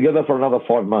can't get together for another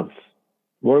 5 months?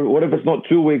 What if it's not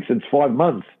 2 weeks, it's 5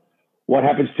 months? What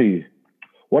happens to you?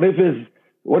 What if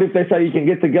they say you can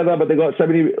get together, but they got so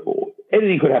many,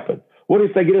 anything could happen. What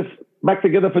if they get us back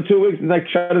together for 2 weeks and they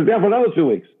shut us down for another 2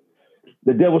 weeks?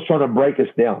 The devil's trying to break us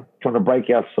down, trying to break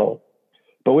our soul.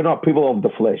 But we're not people of the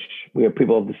flesh. We are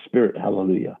people of the Spirit.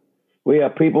 Hallelujah. We are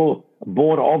people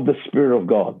born of the Spirit of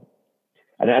God.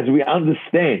 And as we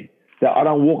understand that I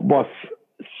don't walk by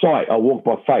sight, I walk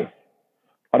by faith.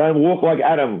 I don't walk like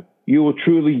Adam. You will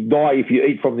truly die if you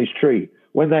eat from this tree.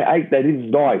 When they ate, they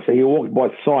didn't die. So he walked by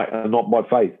sight and not by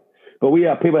faith. But we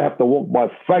are people that have to walk by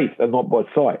faith and not by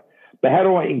sight. But how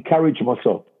do I encourage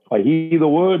myself? I hear the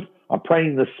word. I pray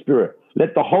in the Spirit.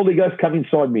 Let the Holy Ghost come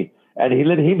inside me and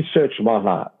let him search my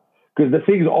heart. Because the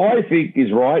things I think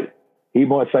is right, he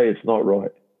might say it's not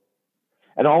right.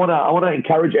 And I want to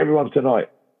encourage everyone tonight.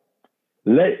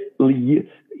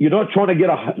 You're not trying to get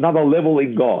another level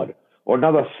in God or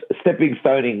another stepping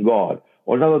stone in God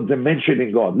or another dimension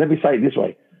in God. Let me say it this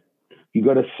way. You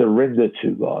got to surrender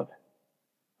to God.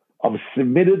 I'm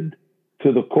submitted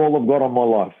to the call of God on my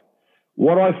life.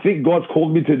 What I think God's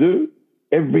called me to do,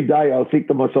 every day I think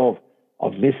to myself,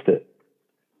 I've missed it.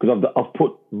 Because I've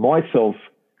put myself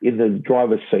in the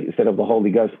driver's seat instead of the Holy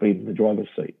Ghost being in the driver's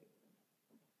seat.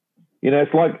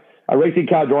 It's like a racing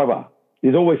car driver.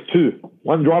 There's always two.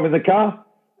 One driving the car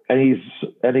and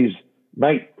his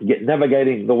mate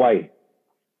navigating the way.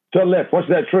 Turn left, watch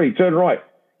that tree, turn right.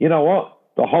 You know what?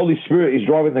 The Holy Spirit is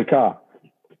driving the car.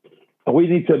 And we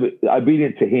need to be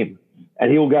obedient to him.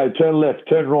 And he'll go, turn left,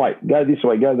 turn right, go this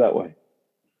way, go that way.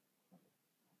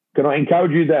 Can I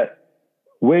encourage you that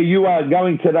where you are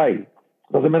going today,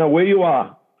 doesn't matter where you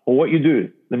are or what you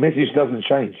do, the message doesn't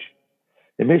change.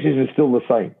 The message is still the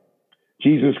same.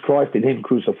 Jesus Christ and him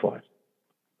crucified.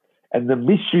 And the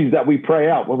mysteries that we pray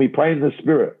out when we pray in the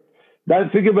Spirit,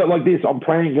 don't think of it like this. I'm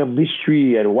praying a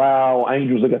mystery and wow,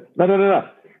 angels are going. No.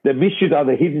 The mysteries are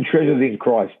the hidden treasures in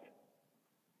Christ.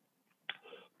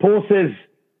 Paul says,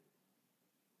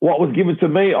 what was given to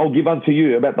me, I'll give unto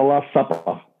you, about the Last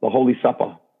Supper, the Holy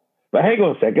Supper. But hang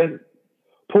on a second.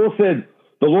 Paul said,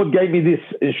 the Lord gave me this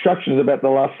instructions about the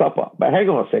Last Supper. But hang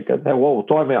on a second. Whoa,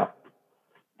 time out.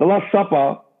 The Last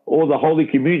Supper or the Holy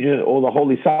Communion or the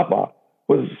Holy Supper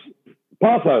was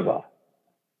Passover.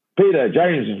 Peter,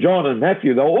 James, John, and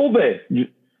Matthew, they were all there. They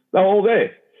were all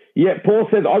there. Yet Paul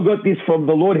said, I got this from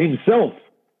the Lord himself.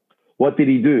 What did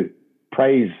he do?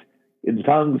 Praise in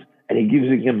tongues, and he gives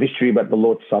you a mystery about the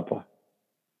Lord's Supper.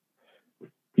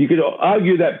 You could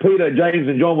argue that Peter, James,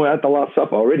 and John were at the Last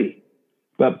Supper already.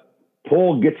 But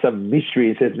Paul gets a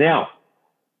mystery. He says, now,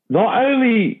 not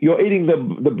only you're eating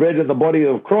the bread and the body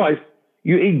of Christ,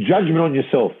 you eat judgment on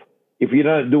yourself if you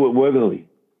don't do it worthily.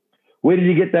 Where did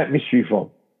you get that mystery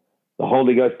from? The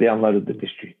Holy Ghost downloaded the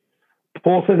mystery.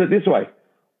 Paul says it this way.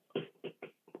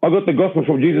 I got the gospel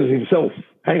from Jesus himself.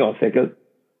 Hang on a second.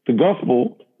 The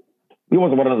gospel, he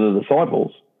wasn't one of the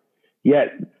disciples,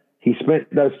 yet he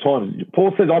spent those times.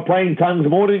 Paul says, I pray in tongues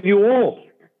more than you all.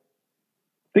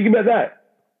 Think about that.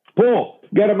 Paul,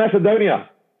 go to Macedonia.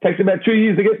 Takes about 2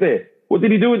 years to get there. What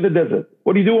did he do in the desert?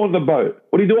 What did he do on the boat?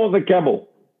 What did he do on the camel?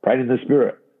 Prayed in the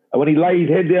Spirit. And when he laid his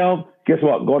head down, guess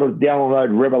what? God would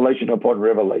download revelation upon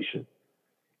revelation.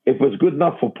 If it was good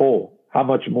enough for Paul, how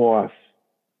much more us?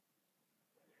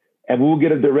 And we'll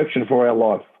get a direction for our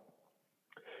life.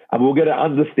 And we'll get an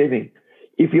understanding.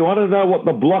 If you want to know what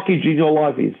the blockage in your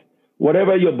life is,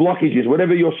 whatever your blockage is,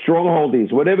 whatever your stronghold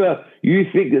is, whatever you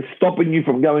think is stopping you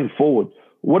from going forward,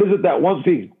 what is it, that one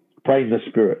thing? Pray in the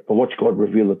Spirit and watch God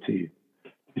reveal it to you.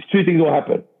 There's two things will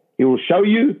happen. He will show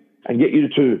you and get you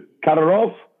to cut it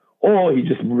off, or he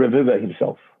just reveal it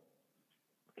himself.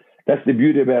 That's the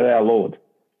beauty about our Lord.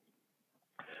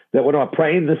 That when I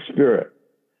pray in the Spirit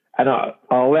and I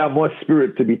allow my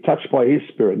spirit to be touched by his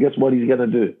Spirit, guess what he's going to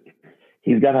do?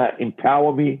 He's going to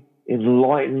empower me,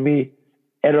 enlighten me,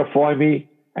 edify me,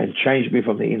 and change me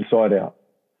from the inside out.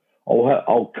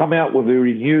 I'll come out with a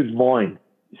renewed mind,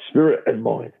 spirit and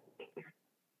mind.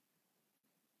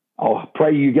 I'll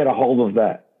pray you get a hold of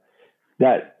that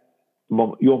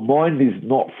your mind is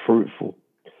not fruitful.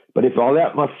 But if I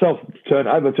allow myself to turn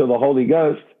over to the Holy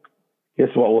Ghost, guess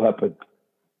what will happen?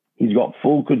 He's got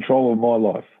full control of my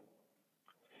life.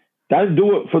 Don't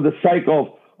do it for the sake of,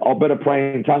 I better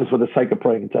pray in tongues for the sake of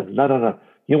praying in tongues. No.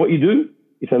 You know what you do?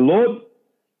 You say, Lord,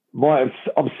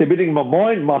 I'm submitting my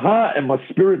mind, my heart, and my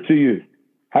spirit to you.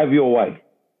 Have your way.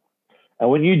 And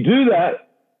when you do that,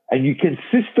 and you're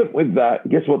consistent with that,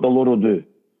 guess what the Lord will do?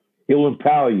 He'll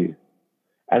empower you.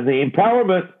 And the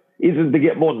empowerment isn't to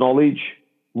get more knowledge,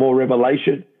 more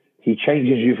revelation. He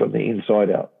changes you from the inside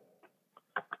out.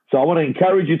 So I want to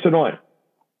encourage you tonight.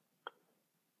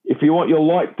 If you want your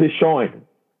light to shine,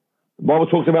 the Bible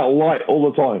talks about light all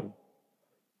the time.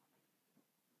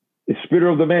 The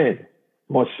spirit of the man,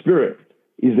 my spirit,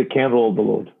 is the candle of the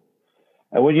Lord.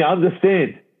 And when you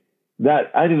understand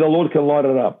that only the Lord can light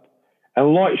it up,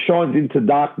 and light shines into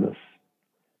darkness,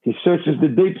 he searches the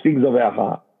deep things of our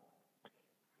heart.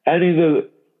 And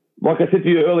like I said to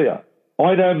you earlier,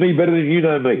 I know me better than you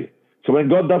know me. So when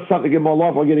God does something in my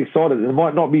life, I get excited. It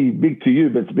might not be big to you,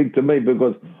 but it's big to me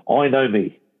because I know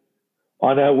me.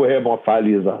 I know where my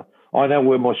failures are. I know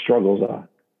where my struggles are.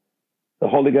 The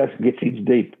Holy Ghost gets in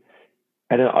deep.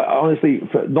 And honestly,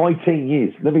 for 19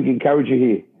 years, let me encourage you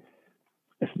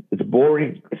here. It's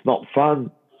boring. It's not fun.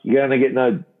 You're going to get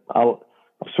no... I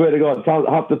swear to God,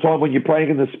 half the time when you're praying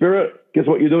in the Spirit, guess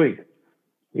what you're doing?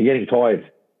 You're getting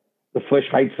tired. The flesh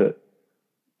hates it.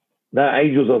 No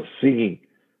angels are singing.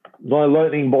 No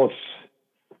lightning bolts.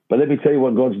 But let me tell you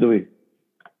what God's doing.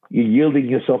 You're yielding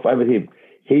yourself over to him.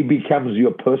 He becomes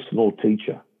your personal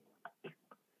teacher.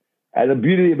 And the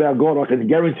beauty about God, I can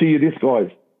guarantee you this, guys.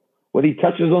 When he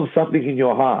touches on something in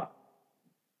your heart,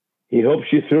 he helps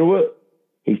you through it.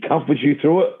 He comforts you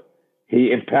through it.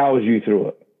 He empowers you through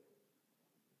it.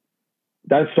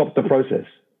 Don't stop the process.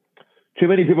 Too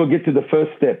many people get to the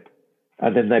first step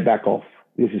and then they back off.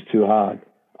 This is too hard.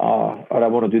 I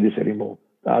don't want to do this anymore.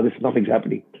 Nothing's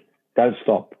happening. Don't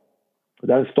stop.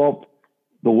 Don't stop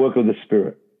the work of the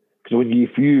Spirit. Because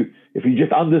if you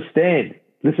just understand,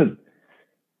 listen,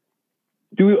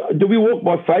 do we walk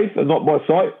by faith and not by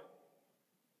sight?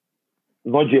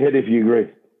 Nod your head if you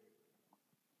agree.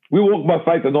 We walk by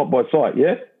faith and not by sight,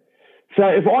 yeah? So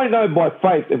if I know by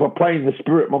faith, if I pray in the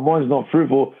Spirit, my mind's not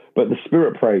fruitful, but the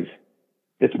Spirit prays.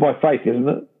 It's by faith, isn't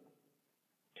it?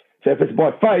 So if it's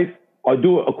by faith, I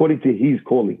do it according to his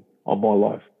calling on my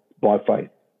life, by faith.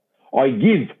 I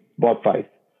give by faith.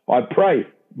 I pray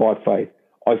by faith.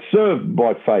 I serve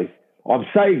by faith. I'm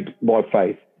saved by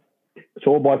faith. It's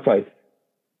all by faith.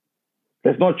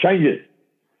 Let's not change it.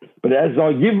 But as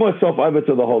I give myself over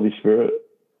to the Holy Spirit,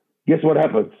 guess what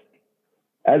happens?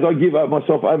 As I give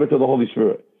myself over to the Holy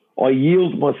Spirit, I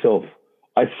yield myself.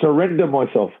 I surrender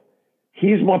myself.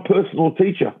 He's my personal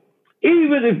teacher,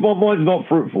 even if my mind's not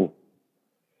fruitful.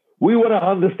 We want to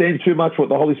understand too much what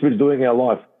the Holy Spirit's doing in our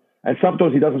life. And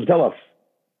sometimes he doesn't tell us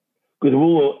because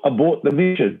we'll abort the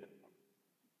mission.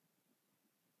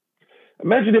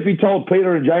 Imagine if he told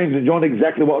Peter and James and John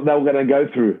exactly what they were going to go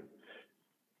through.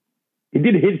 He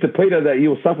did hint to Peter that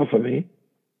you'll suffer for me.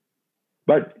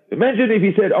 But imagine if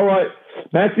he said, all right,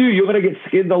 Matthew, you're going to get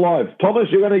skinned alive. Thomas,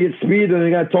 you're going to get speared and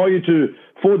they're going to tie you to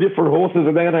 4 different horses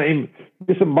and they're going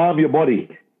to disembalm your body.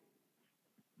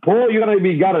 Paul, you're going to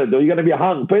be gutted or you're going to be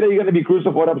hung. Peter, you're going to be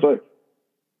crucified. I'm sorry.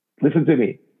 Listen to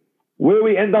me. Where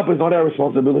we end up is not our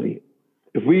responsibility.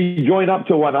 If we join up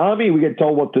to one army, we get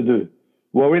told what to do.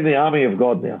 We're in the army of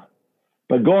God now.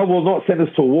 But God will not send us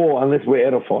to war unless we're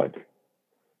edified.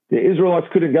 The Israelites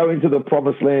couldn't go into the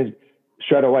promised land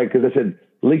straight away because they said,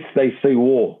 least they see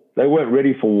war. They weren't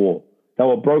ready for war. They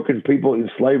were broken people in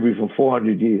slavery for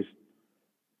 400 years.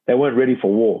 They weren't ready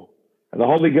for war. And the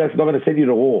Holy Ghost is not going to send you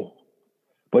to war.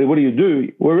 But what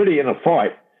do? We're already in a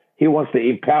fight. He wants to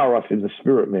empower us in the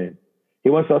spirit, man. He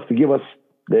wants us to give us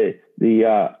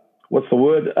what's the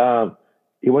word?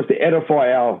 He wants to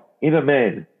edify our inner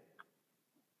man.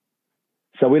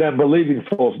 So we don't believe in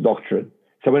false doctrine.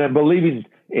 So we don't believe in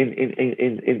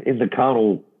the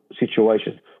carnal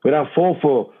situation. We don't fall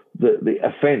for the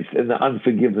offense and the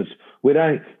unforgiveness. We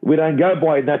don't go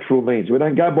by natural means. We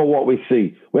don't go by what we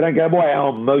see. We don't go by our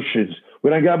emotions. We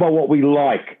don't go by what we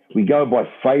like. We go by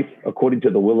faith according to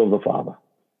the will of the Father.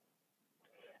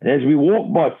 And as we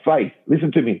walk by faith,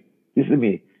 listen to me. If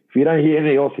you don't hear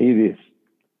anything else, hear this.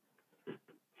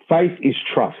 Faith is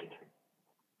trust.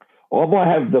 I might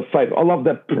have the faith. I love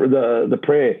that the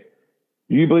prayer.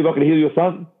 Do you believe I can heal your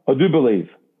son? I do believe.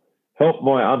 Help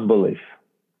my unbelief.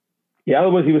 In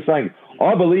other words, he was saying,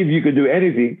 I believe you can do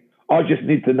anything. I just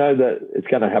need to know that it's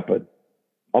going to happen.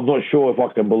 I'm not sure if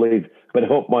I can believe, but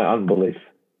help my unbelief.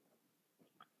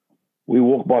 We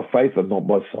walk by faith and not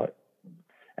by sight.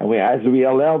 And as we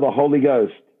allow the Holy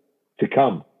Ghost to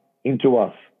come into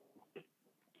us,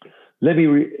 let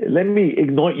me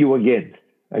ignite you again,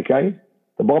 okay?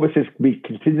 The Bible says be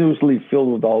continuously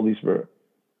filled with the Holy Spirit.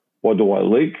 What do I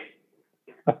leak?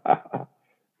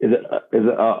 Is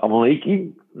it I'm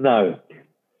leaking? No.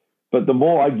 But the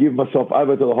more I give myself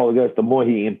over to the Holy Ghost, the more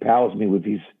he empowers me with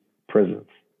his presence.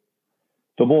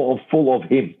 The more I'm full of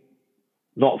him,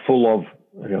 not full of,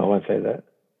 I won't say that.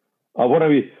 I don't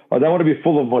want to be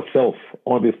full of myself. I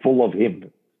want to be full of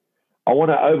him. I want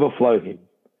to overflow him.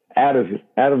 Out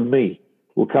of me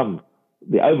will come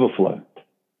the overflow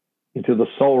into the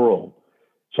soul realm.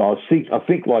 So I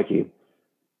think like him.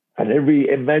 And every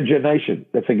imagination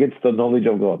that's against the knowledge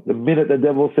of God, the minute the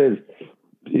devil says,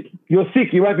 you're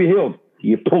sick, you won't be healed,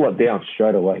 you pull it down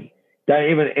straight away. Don't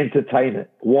even entertain it.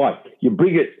 Why? You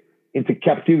bring it into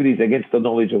captivities against the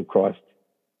knowledge of Christ.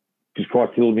 Because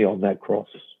Christ healed me on that cross.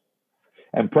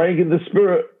 And praying in the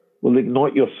Spirit will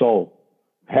ignite your soul.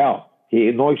 How? He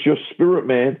ignites your spirit,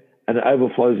 man, and it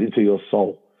overflows into your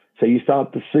soul. So you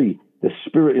start to see the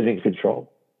Spirit is in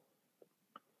control.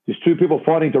 There's 2 people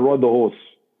fighting to ride the horse.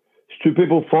 There's 2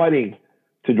 people fighting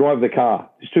to drive the car.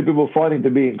 There's 2 people fighting to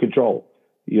be in control.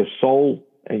 Your soul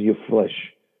and your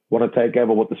flesh want to take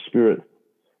over what the Spirit.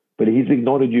 But he's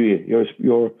ignited you.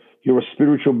 You're a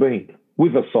spiritual being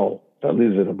with a soul that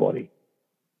lives in a body.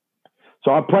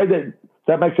 So I pray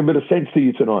that makes a bit of sense to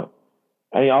you tonight.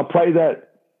 And I pray that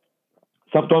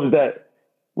sometimes that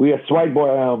we are swayed by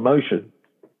our emotion.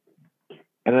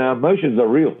 And our emotions are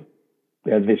real.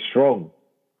 And they're strong.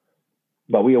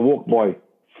 But we are walked by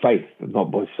faith and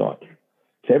not by sight.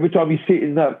 So every time you sit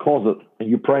in that closet and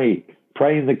you pray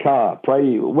in the car,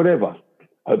 pray whatever,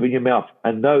 open your mouth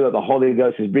and know that the Holy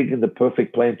Ghost is bringing the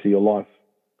perfect plan to your life.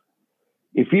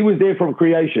 If he was there from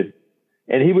creation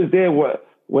and he was there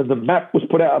when the map was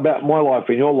put out about my life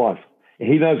and your life,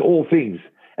 and he knows all things.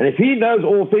 And if he knows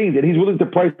all things and he's willing to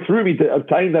pray through me to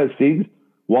obtain those things,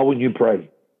 why wouldn't you pray?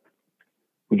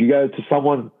 Would you go to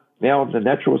someone now in the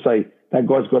natural and say, that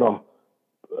guy's got a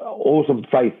awesome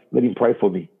faith, let him pray for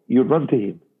me? You'd run to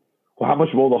him. Well, how much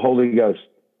more the Holy Ghost,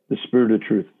 the Spirit of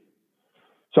truth.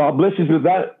 So I bless you with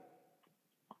that.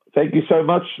 Thank you so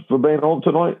much for being on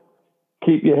tonight.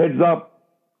 Keep your heads up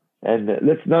and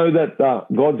let's know that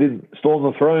God's still on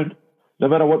the throne. No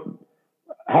matter what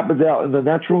happens out in the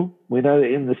natural, we know that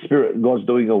in the Spirit, God's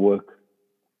doing a work.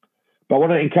 But I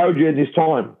want to encourage you in this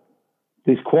time,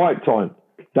 this quiet time,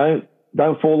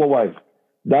 don't fall away.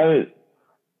 Don't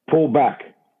pull back.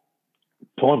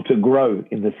 Time to grow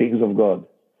in the things of God.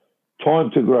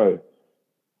 Time to grow.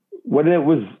 When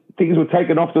things were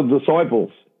taken off the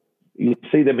disciples, you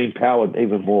see them empowered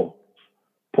even more.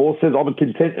 Paul says, I'm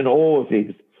content in all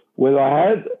things. Whether I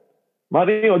had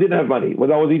money or didn't have money.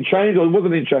 Whether I was in chains or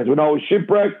wasn't in chains. When I was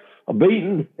shipwrecked or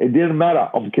beaten, it didn't matter.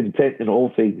 I'm content in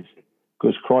all things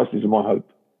because Christ is my hope.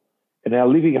 And our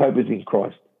living hope is in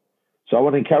Christ. So I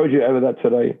want to encourage you over that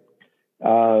today.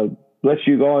 bless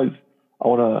you guys. I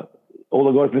want to,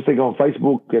 all the guys listening on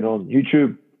Facebook and on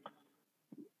YouTube,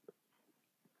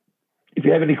 if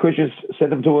you have any questions,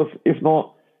 send them to us. If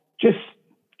not, just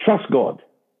trust God.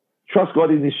 Trust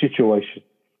God in this situation.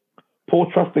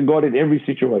 Paul trusted God in every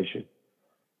situation.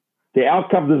 The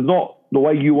outcome is not the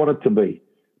way you want it to be.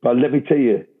 But let me tell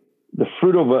you, the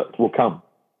fruit of it will come.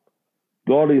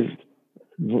 God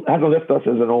hasn't left us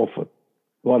as an orphan.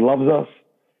 God loves us.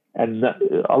 And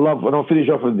and I'll finish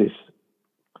off with this.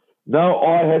 No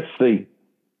eye has seen,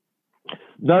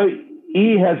 no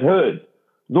ear has heard,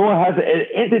 nor has it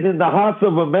entered in the hearts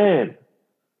of a man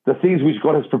the things which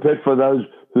God has prepared for those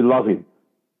who love him.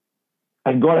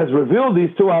 And God has revealed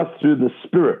these to us through the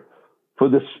Spirit. For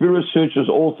the Spirit searches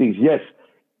all things. Yes,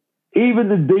 even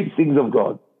the deep things of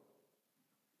God.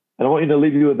 And I want you to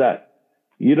leave you with that.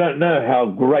 You don't know how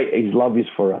great his love is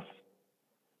for us.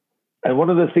 And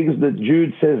one of the things that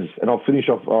Jude says, and I'll finish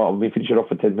it off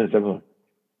for 10 minutes anyway.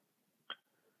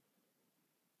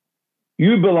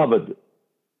 You, beloved,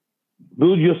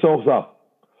 build yourselves up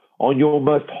on your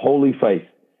most holy faith,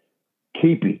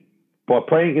 keeping, by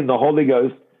praying in the Holy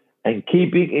Ghost and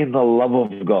keeping in the love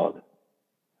of God.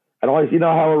 And you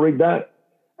know how I read that?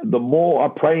 The more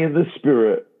I pray in the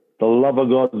Spirit, the love of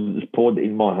God is poured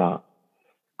in my heart.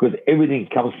 Because everything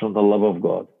comes from the love of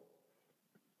God.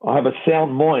 I have a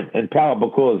sound mind and power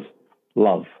because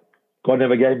love. God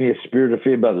never gave me a spirit of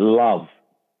fear, but love.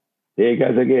 There it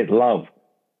goes again, love.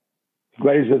 The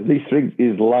greatest of these things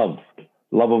is love.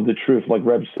 Love of the truth, like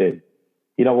Rab said.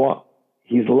 You know what?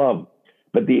 His love.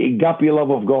 But the agape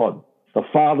love of God, the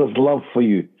Father's love for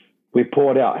you, we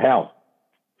poured out. How?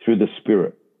 Through the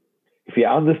Spirit. If you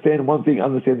understand one thing,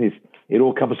 understand this. It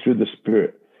all comes through the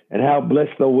Spirit. And how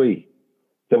blessed are we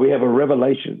that we have a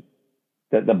revelation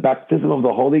that the baptism of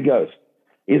the Holy Ghost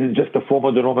isn't just a form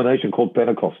of denomination called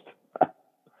Pentecost.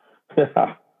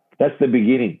 That's the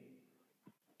beginning.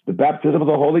 The baptism of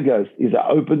the Holy Ghost is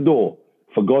an open door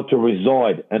for God to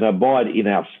reside and abide in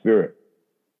our spirit.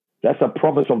 That's a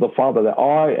promise of the Father that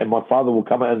I and my Father will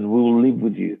come and we will live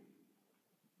with you.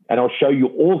 And I'll show you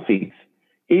all things,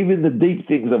 even the deep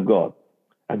things of God.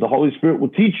 And the Holy Spirit will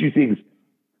teach you things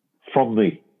from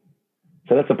me.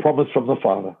 So that's a promise from the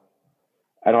Father.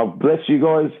 And I'll bless you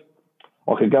guys.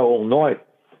 I could go all night.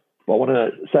 But I want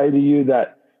to say to you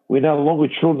that we're no longer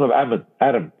children of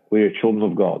Adam. We are children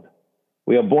of God.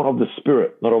 We are born of the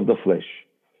Spirit, not of the flesh.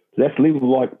 Let's live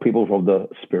like people of the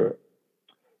Spirit.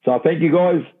 So I thank you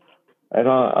guys. And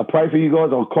I pray for you guys.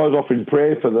 I'll close off in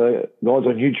prayer for the guys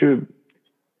on YouTube.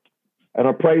 And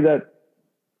I pray that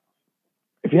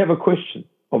if you have a question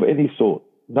of any sort,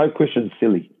 no question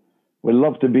silly. We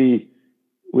love to be,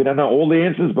 we don't know all the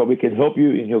answers, but we can help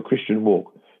you in your Christian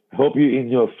walk, help you in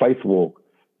your faith walk.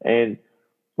 And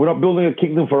we're not building a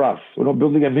kingdom for us. We're not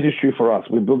building a ministry for us.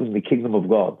 We're building the kingdom of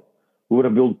God. We want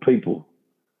to build people.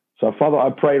 So, Father, I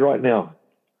pray right now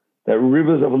that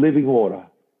rivers of living water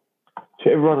to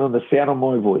everyone on the sound of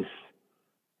my voice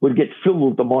would get filled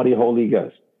with the mighty Holy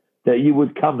Ghost, that you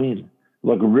would come in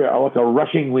like a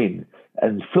rushing wind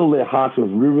and fill their hearts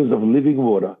with rivers of living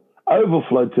water,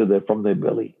 overflow to them from their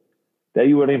belly, that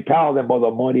you would empower them by the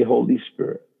mighty Holy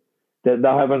Spirit, that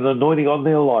they'll have an anointing on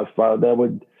their life, Father. They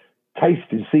would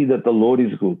taste and see that the Lord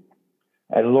is good.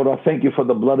 And Lord, I thank you for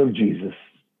the blood of Jesus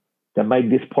that made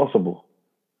this possible.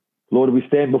 Lord, we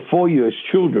stand before you as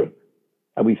children,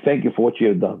 and we thank you for what you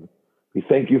have done. We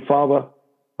thank you, Father.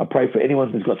 I pray for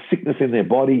anyone who's got sickness in their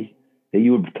body, that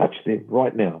you would touch them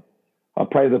right now. I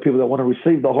pray for the people that want to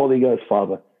receive the Holy Ghost,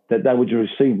 Father, that they would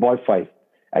receive by faith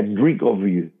and drink of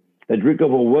you, they drink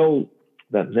of a well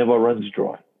that never runs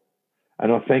dry.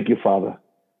 And I thank you, Father.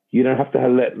 You don't have to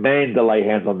let man to lay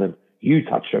hands on them. You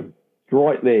touch them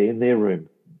right there in their room.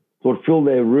 Lord, fill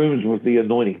their rooms with the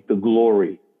anointing, the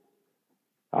glory.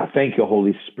 I thank you,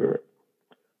 Holy Spirit.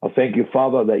 I thank you,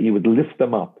 Father, that you would lift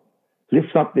them up.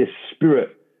 Lift up their spirit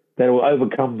that will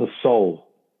overcome the soul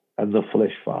and the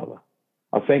flesh, Father.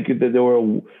 I thank you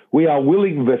that we are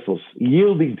willing vessels,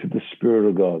 yielding to the Spirit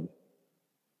of God.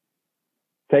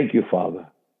 Thank you, Father.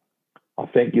 I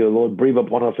thank you, Lord. Breathe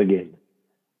upon us again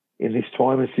in this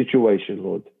time and situation,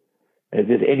 Lord. If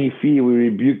there's any fear, we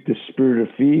rebuke the spirit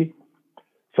of fear.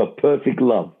 For perfect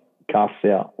love casts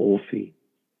out all fear.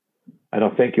 And I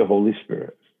thank you, Holy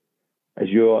Spirit, as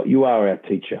you are our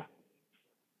teacher.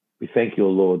 We thank you,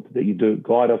 Lord, that you do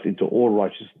guide us into all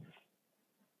righteousness.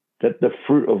 That the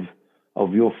fruit of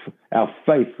our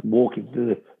faith walk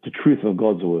into the truth of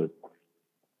God's word.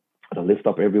 And I lift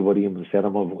up everybody in the sound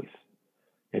of my voice.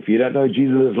 If you don't know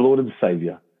Jesus as Lord and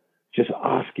Savior, just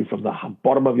ask him from the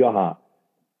bottom of your heart.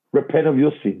 Repent of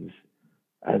your sins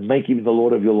and make him the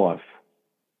Lord of your life.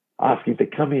 Ask him to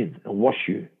come in and wash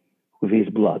you with his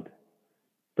blood.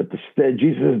 But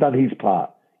Jesus has done his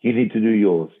part. You need to do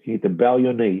yours. You need to bow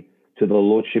your knee to the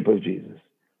Lordship of Jesus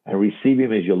and receive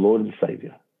him as your Lord and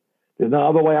Savior. There's no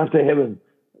other way unto heaven.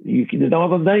 There's no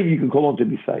other name you can call on to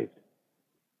be saved.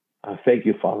 I thank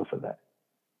you, Father, for that.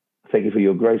 I thank you for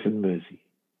your grace and mercy.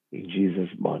 In Jesus'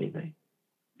 mighty name.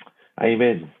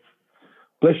 Amen.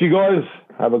 Bless you guys.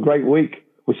 Have a great week.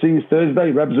 We'll see you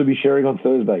Thursday. Rabs will be sharing on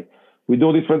Thursday. We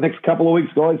do this for the next couple of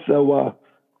weeks, guys, so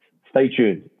stay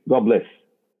tuned. God bless.